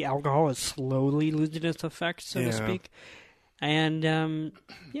the alcohol is slowly losing its effect, so to speak. And I'm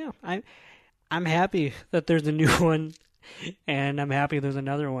happy that there's a new one, and I'm happy there's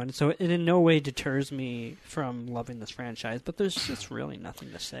another one. So it in no way deters me from loving this franchise, but there's just really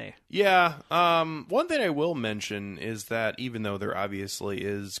nothing to say. Yeah. One thing I will mention is that even though there obviously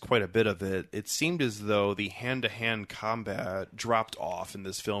is quite a bit of it, it seemed as though the hand-to-hand combat dropped off in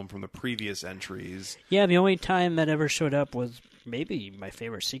this film from the previous entries. Yeah, the only time that ever showed up was maybe my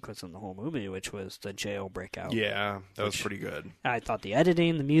favorite sequence in the whole movie, which was the jail breakout. Yeah, that was pretty good. I thought the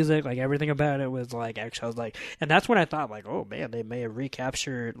editing, the music, everything about it was actually, I was and that's when I thought, oh man, they may have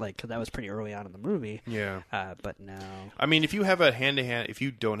recaptured, because that was pretty early on in the movie. Yeah. But no. If you have a hand-to-hand, if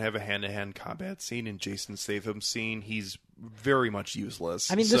you don't have a hand-to-hand combat scene in Jason Statham's scene, he's very much useless.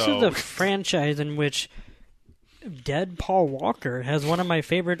 This is a franchise in which dead Paul Walker has one of my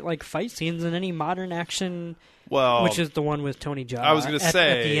favorite fight scenes in any modern action. Well, which is the one with Tony Jaa. I was going to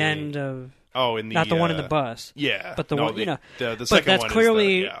say at the end of. Oh, in the not the one in the bus. Yeah, but the one the second but that's one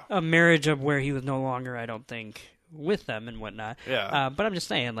clearly is a marriage of where he was no longer, I don't think, with them and whatnot. Yeah. But I'm just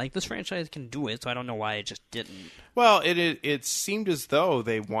saying, like, this franchise can do it, so I don't know why it just didn't. Well, it seemed as though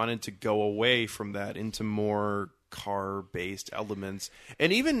they wanted to go away from that into more car-based elements,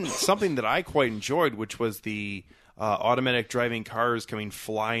 and even something that I quite enjoyed, which was the automatic driving cars coming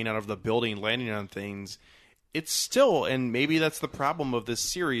flying out of the building, landing on things. It's still, and maybe that's the problem of this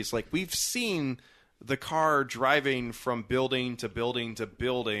series, like, we've seen the car driving from building to building to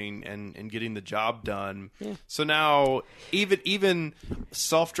building and getting the job done. Yeah. So now even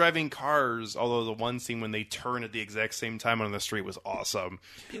self-driving cars, although the one scene when they turn at the exact same time on the street was awesome,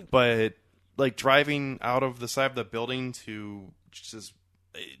 but like driving out of the side of the building to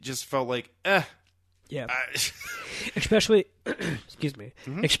it just felt like Yeah. Especially, excuse me,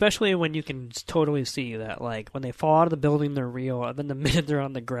 especially when you can totally see that, like, when they fall out of the building, they're real, and then the minute they're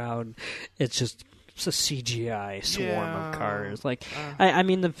on the ground, it's a CGI swarm of cars. Like, I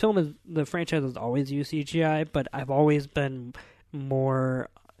mean, the franchise has always used CGI, but I've always been more,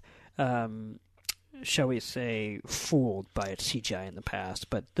 shall we say, fooled by its CGI in the past.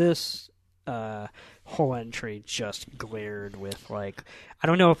 But this whole entry just glared with, like, I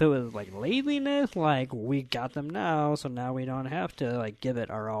don't know if it was like laziness, like, we got them now, so now we don't have to, like, give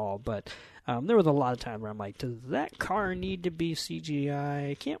it our all, but there was a lot of time where I'm like, does that car need to be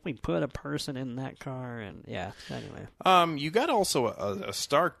CGI? Can't we put a person in that car? And yeah, anyway. You got also a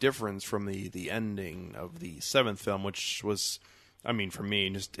stark difference from the ending of the seventh film, which was, I mean, for me,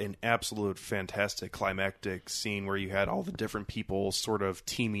 just an absolute fantastic climactic scene where you had all the different people sort of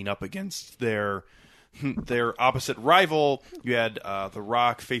teaming up against their opposite rival. You had The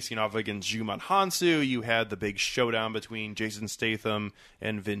Rock facing off against Jumon Hansu. You had the big showdown between Jason Statham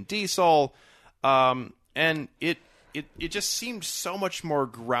and Vin Diesel. And it just seemed so much more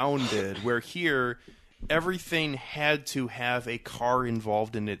grounded, where here everything had to have a car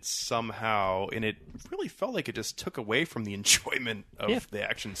involved in it somehow, and it really felt like it just took away from the enjoyment of the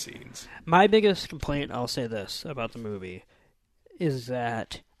action scenes. My biggest complaint, I'll say this about the movie, is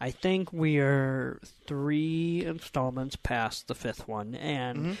that I think we are 3 installments past the 5th one,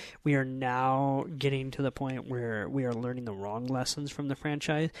 and we are now getting to the point where we are learning the wrong lessons from the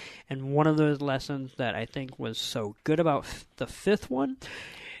franchise. And one of those lessons that I think was so good about the 5th one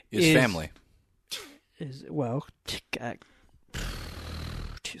is family. Well, too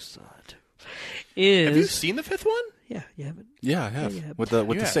sad. Have you seen the 5th one? Yeah, you haven't. Yeah, I have. With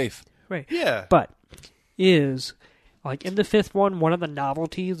the safe. Right. Yeah. But is, like, in the 5th one of the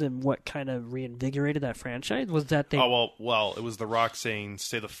novelties and what kind of reinvigorated that franchise was that they... Oh, well, it was The Rock saying,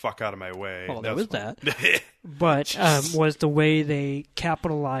 "Stay the fuck out of my way." Well, there was that. But was the way they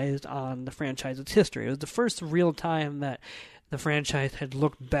capitalized on the franchise's history. It was the first real time that the franchise had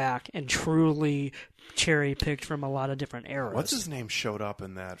looked back and truly cherry-picked from a lot of different eras. What's his name showed up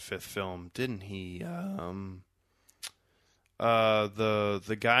in that 5th film, didn't he?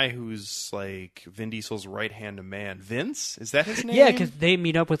 The guy who's like Vin Diesel's right-hand man, Vince? Is that his name? Yeah, because they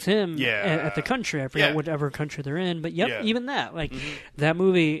meet up with him at the country. I forgot whatever country they're in, but even that, like that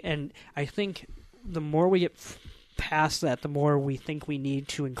movie. And I think the more we get past that, the more we think we need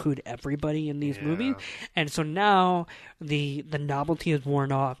to include everybody in these movies. And so now the novelty is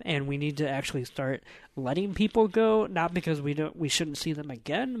worn off, and we need to actually start letting people go, not because we shouldn't see them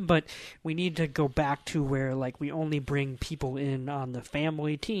again, but we need to go back to where, like, we only bring people in on the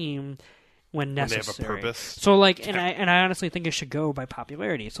family team when necessary. They have a purpose. So, like, and I honestly think it should go by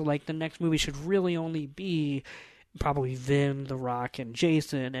popularity. So, like, the next movie should really only be probably Vin, The Rock, and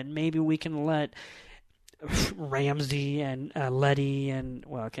Jason, and maybe we can let Ramsey and Letty and,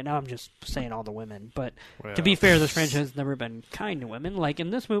 well, okay, now I'm just saying all the women, but to be fair, this franchise has never been kind to women. Like in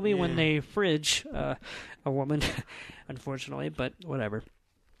this movie, when they fridge a woman, unfortunately, but whatever.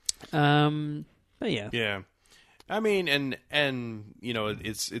 But yeah. I mean, and you know,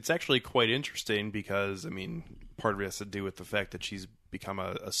 it's actually quite interesting because, I mean, part of it has to do with the fact that she's become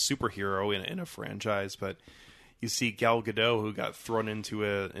a superhero in a franchise, but you see Gal Gadot, who got thrown into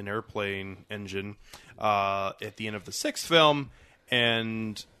an airplane engine at the end of the 6th film,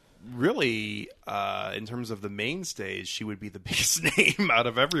 and really, in terms of the mainstays, she would be the biggest name out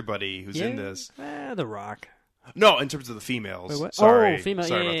of everybody who's in this. The Rock. No, in terms of the females. Wait, Sorry. female.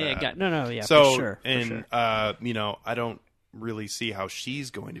 Sorry about that. No, so, for sure. And, you know, I don't really see how she's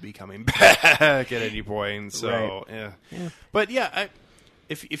going to be coming back at any point. So, yeah. But, yeah,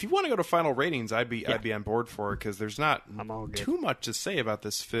 If you want to go to final ratings, I'd be on board for it, because there's not too much to say about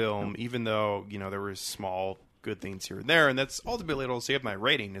this film, even though, you know, there were small good things here and there, and that's ultimately what I'll say of my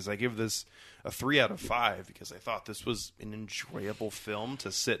rating. Is I give this a 3 out of 5 because I thought this was an enjoyable film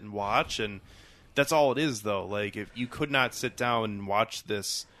to sit and watch, and that's all it is, though. Like, if you could not sit down and watch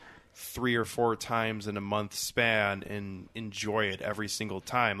this 3 or 4 times in a month span and enjoy it every single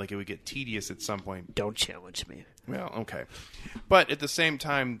time. Like, it would get tedious at some point. Don't challenge me. Well, okay. But at the same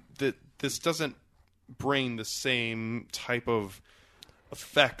time, this doesn't bring the same type of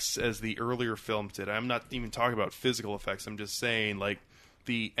effects as the earlier films did. I'm not even talking about physical effects. I'm just saying, like,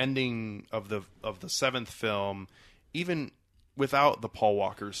 the ending of the 7th film, even without the Paul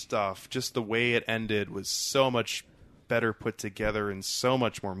Walker stuff, just the way it ended was so much better put together and so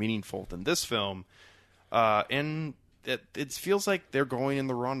much more meaningful than this film. And it feels like they're going in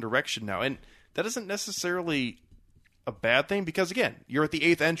the wrong direction now. And that isn't necessarily a bad thing because, again, you're at the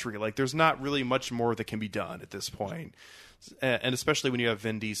 8th entry. Like, there's not really much more that can be done at this point. And especially when you have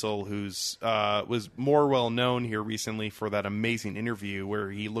Vin Diesel, who's was more well known here recently for that amazing interview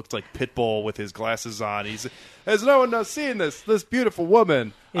where he looked like Pitbull with his glasses on. He's, has no one seen this beautiful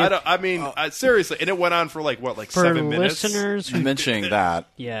woman? Seriously, and it went on for like 7 minutes. Listeners who mentioning that,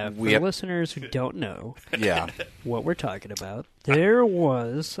 listeners who don't know, what we're talking about, there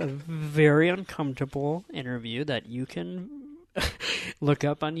was a very uncomfortable interview that you can look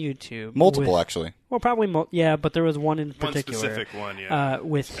up on YouTube. Multiple, actually. Well, probably, but there was one in particular. One specific one, yeah.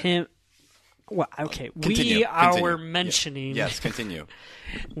 With him. Well, okay. Continue. Are mentioning. Yes, continue.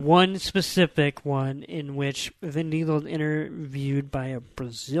 One specific one in which Vin Diesel was interviewed by a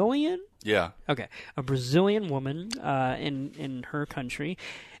Brazilian. Yeah. Okay. A Brazilian woman in her country.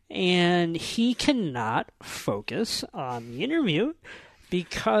 And he cannot focus on the interview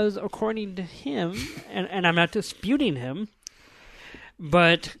because, according to him, and I'm not disputing him,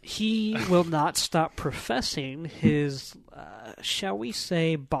 but he will not stop professing his, shall we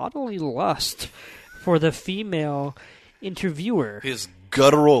say, bodily lust for the female interviewer. His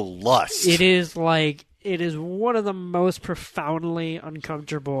guttural lust. It is one of the most profoundly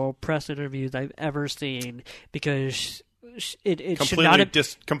uncomfortable press interviews I've ever seen because it should not have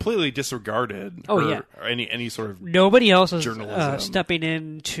completely disregarded. Or any sort of nobody else is journalism. Stepping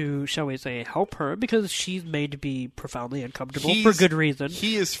in to, shall we say, help her because she's made to be profoundly uncomfortable for good reason.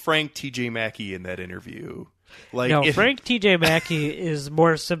 He is Frank T.J. Mackey in that interview. Frank T.J. Mackey is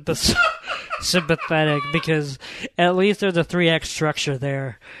more sympathetic because at least there's a 3-act structure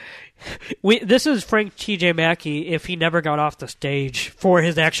there. This is Frank T.J. Mackey if he never got off the stage for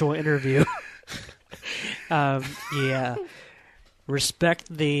his actual interview. Respect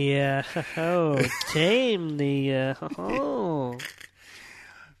the tame the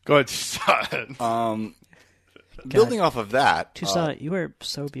Go ahead, Toussaint. Building off of that, Toussaint, you are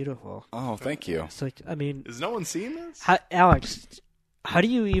so beautiful. Oh, thank you. It's like, I mean, has no one seen this? Alex, how do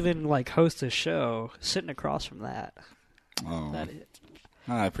you even host a show sitting across from that? Oh, that is.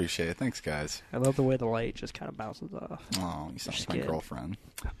 I appreciate it. Thanks, guys. I love the way the light just kind of bounces off. Oh, you sound like my girlfriend.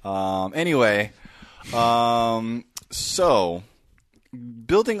 Anyway, so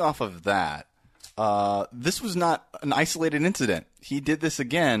building off of that, this was not an isolated incident. He did this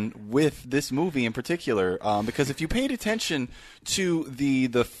again with this movie in particular, because if you paid attention to the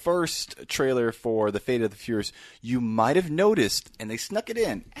first trailer for The Fate of the Furious, you might have noticed, and they snuck it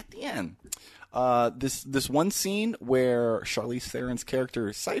in at the end, this one scene where Charlize Theron's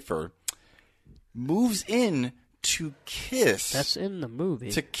character Cypher moves in to kiss. That's in the movie.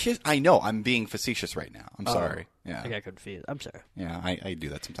 To kiss. I know. I'm being facetious right now. I'm sorry. Yeah. I got confused. I'm sorry. Yeah, I do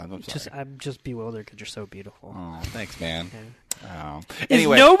that sometimes. I'm sorry. I'm just bewildered because you're so beautiful. Oh, thanks, man. Yeah. Oh.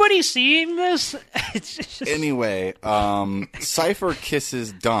 Anyway, is nobody seeing this? Anyway, Cypher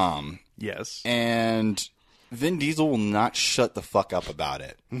kisses Dom. Yes. And Vin Diesel will not shut the fuck up about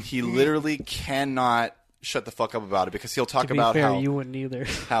it. He literally cannot shut the fuck up about it because he'll talk about how you wouldn't either.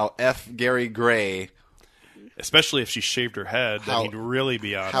 How F. Gary Gray. Especially if she shaved her head, then he'd really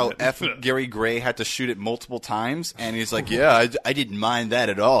be on how it. F. Gary Gray had to shoot it multiple times, and he's like, "Yeah, I didn't mind that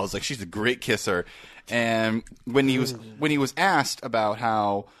at all." It's like she's a great kisser. And when he was asked about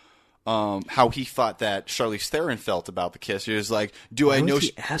how he thought that Charlize Theron felt about the kiss, he was like,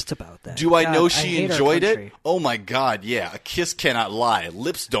 he asked about that? Do I know she enjoyed it? Oh my God, yeah! A kiss cannot lie.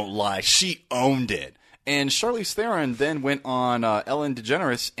 Lips don't lie. She owned it. And Charlize Theron then went on Ellen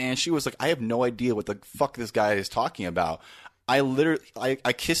DeGeneres, and she was like, I have no idea what the fuck this guy is talking about.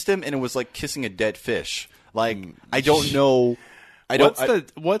 I kissed him, and it was like kissing a dead fish. Like, I don't know. That's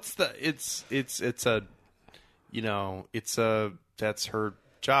her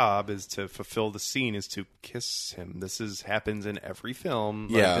job, is to fulfill the scene, is to kiss him. This happens in every film.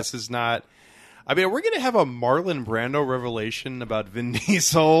 Yeah. This is not, I mean, we're going to have a Marlon Brando revelation about Vin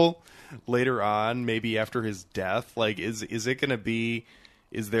Diesel later on, maybe after his death. Like, is there going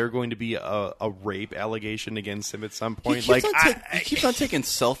to be a rape allegation against him at some point? He keeps on taking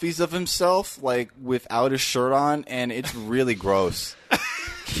selfies of himself, like, without his shirt on, and it's really gross.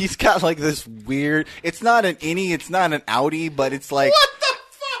 He's got like this weird. It's not an innie. It's not an outie, but it's like. What the fuck?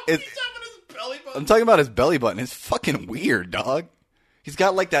 He's having his belly button. I'm talking about his belly button. It's fucking weird, dog. He's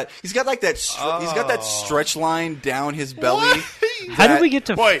got like that. He's got that stretch line down his belly. How did we get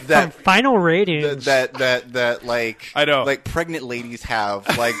to from final ratings? That like I know, like pregnant ladies have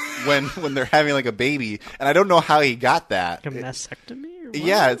like when they're having like a baby, and I don't know how he got that. Like a mastectomy? Or what?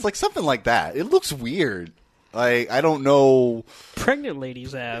 Yeah, it's like something like that. It looks weird. Like I don't know. Pregnant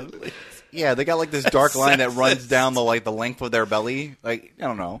ladies have. Yeah, they got like this dark line that runs down the length of their belly. Like I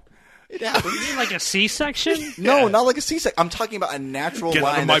don't know. It happens. You mean like a C-section? No, not like a C-section. I'm talking about a natural Get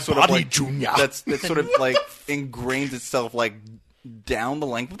line out of my that's sort body, of like Junior. That's sort of like ingrains itself like down the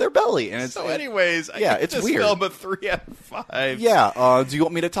length of their belly, and it's So, anyways, I yeah, give it's this weird. film a 3 out of 5. Yeah. Do you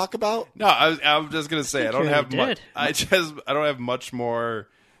want me to talk about? No, I'm just gonna say I don't you have much. did. I don't have much more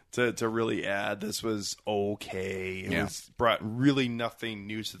to really add. This was okay. It was brought really nothing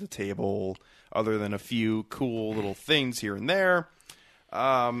new to the table other than a few cool little things here and there.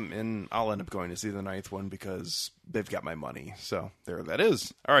 And I'll end up going to see the 9th one because they've got my money. So there that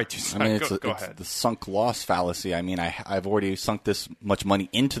is. All right, Tucson, go ahead. The sunk loss fallacy. I mean, I've already sunk this much money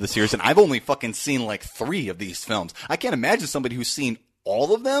into the series, and I've only fucking seen like 3 of these films. I can't imagine somebody who's seen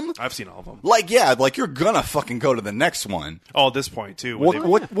all of them. I've seen all of them. Like, yeah, like you're gonna fucking go to the next one. Oh, at this point too.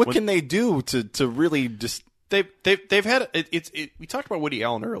 What can they do to really just? They've had we talked about Woody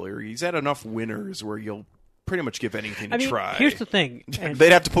Allen earlier. He's had enough winners where you'll pretty much give anything a try. Here's the thing.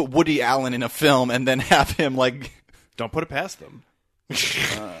 They'd have to put Woody Allen in a film and then have him like. Don't put it past them.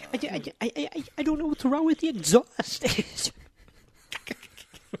 I don't know what's wrong with the exhaust.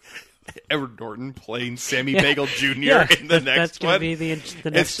 Edward Norton playing Sammy Bagel Jr. in the next one. Be the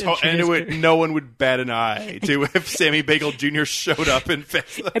next no one would bat an eye to if Sammy Bagel Jr. showed up in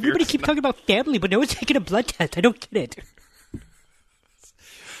Fast and the Everybody Furious keeps 9. talking about family, but no one's taking a blood test. I don't get it.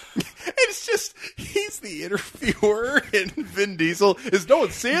 It's just he's the interviewer, and Vin Diesel is no one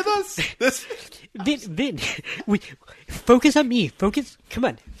seeing this. Vin, we focus on me. Focus. Come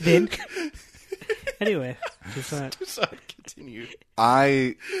on, Vin. Anyway, Continue.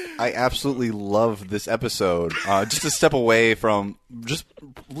 I absolutely love this episode. Just to step away from just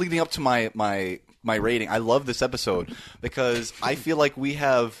leading up to my rating, I love this episode because I feel like we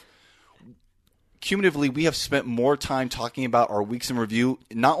have spent more time talking about our weeks in review,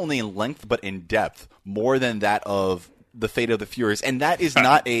 not only in length but in depth, more than that of the Fate of the Furious, and that is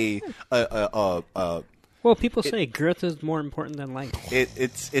not well, people say girth is more important than length.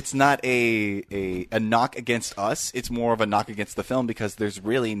 It's not a knock against us. It's more of a knock against the film because there's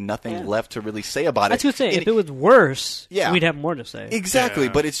really nothing left to really say about it. I was going to say, if it was worse, we'd have more to say. Exactly,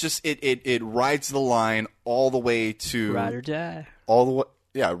 but it's just it rides the line all the way to ride or die. All the way,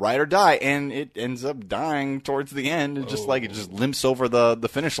 yeah, ride or die, and it ends up dying towards the end. It just limps over the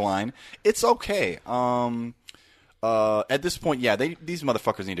finish line. It's okay. At this point, these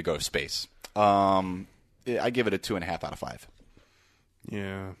motherfuckers need to go to space. I give it a 2.5 out of 5.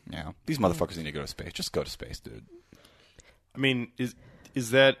 Yeah. These motherfuckers need to go to space. Just go to space, dude. I mean, is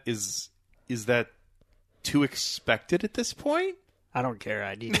that too expected at this point? I don't care.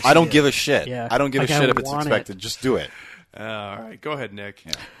 I don't give a shit. Yeah. I don't give a shit if it's expected. Just do it. All right, go ahead, Nick.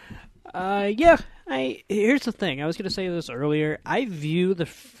 Here's the thing. I was going to say this earlier. I view the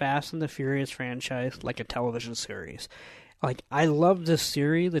Fast and the Furious franchise like a television series. Like, I love this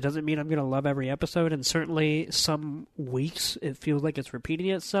series. That doesn't mean I'm going to love every episode, and certainly some weeks it feels like it's repeating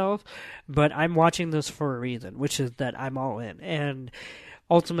itself, but I'm watching this for a reason, which is that I'm all in. And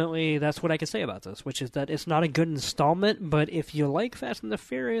ultimately, that's what I can say about this, which is that it's not a good installment, but if you like Fast and the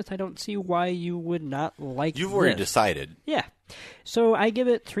Furious, I don't see why you would not like You've already decided. Yeah. So I give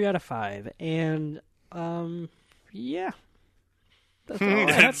it 3 out of 5, and, yeah. That's all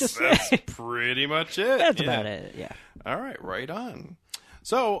I have to say. That's pretty much it. That's about it, yeah. All right on.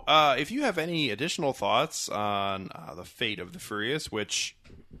 So, if you have any additional thoughts on the Fate of the Furious, which,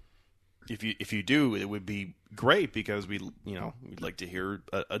 if you do, it would be great because we'd like to hear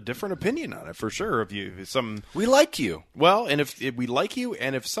a different opinion on it for sure. We like you. Well, and if we like you,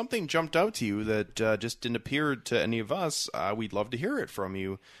 and if something jumped out to you that just didn't appear to any of us, we'd love to hear it from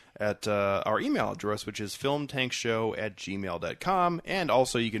you at our email address, which is filmtankshow@gmail.com, and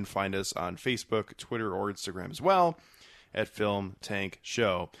also you can find us on Facebook, Twitter, or Instagram as well at Film Tank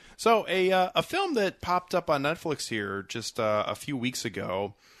Show. So a film that popped up on Netflix here just a few weeks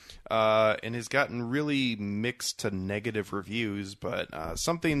ago, and has gotten really mixed to negative reviews, but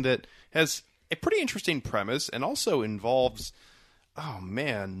something that has a pretty interesting premise and also involves,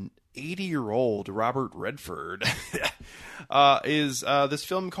 80-year-old Robert Redford, is this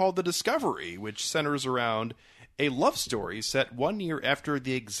film called The Discovery, which centers around a love story set 1 year after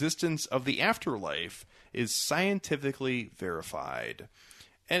the existence of the afterlife is scientifically verified.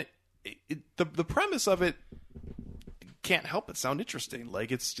 And the premise of it can't help but sound interesting.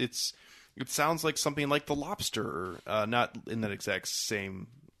 Like it sounds like something like The Lobster, not in that exact same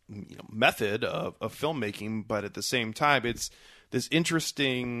method of filmmaking, but at the same time, it's this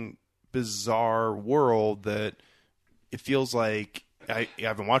interesting, bizarre world that it feels like I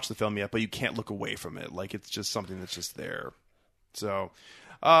haven't watched the film yet, but you can't look away from it. Like it's just something that's just there. So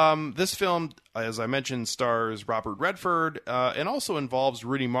this film, as I mentioned, stars Robert Redford and also involves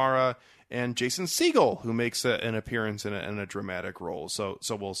Rooney Mara and Jason Segel, who makes an appearance in a dramatic role. So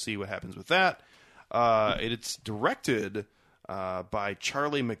we'll see what happens with that. It's directed by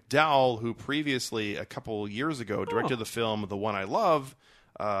Charlie McDowell, who previously, a couple years ago, directed the film The One I Love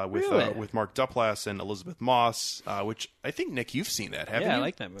with Mark Duplass and Elizabeth Moss, which I think, Nick, you've seen that, haven't you? Yeah, I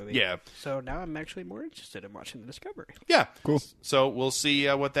like that movie. Yeah. So now I'm actually more interested in watching The Discovery. Yeah. Cool. So we'll see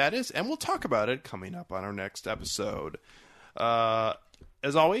what that is, and we'll talk about it coming up on our next episode.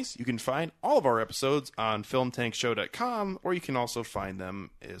 As always, you can find all of our episodes on filmtankshow.com, or you can also find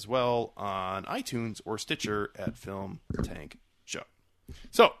them as well on iTunes or Stitcher at Film Tank Show.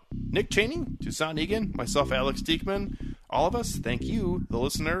 So, Nick Cheney, Toussaint Egan, myself, Alex Diekman, all of us, thank you, the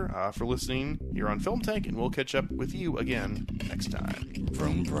listener, for listening here on Film Tank, and we'll catch up with you again next time.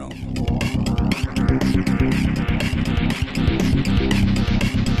 Vroom, vroom.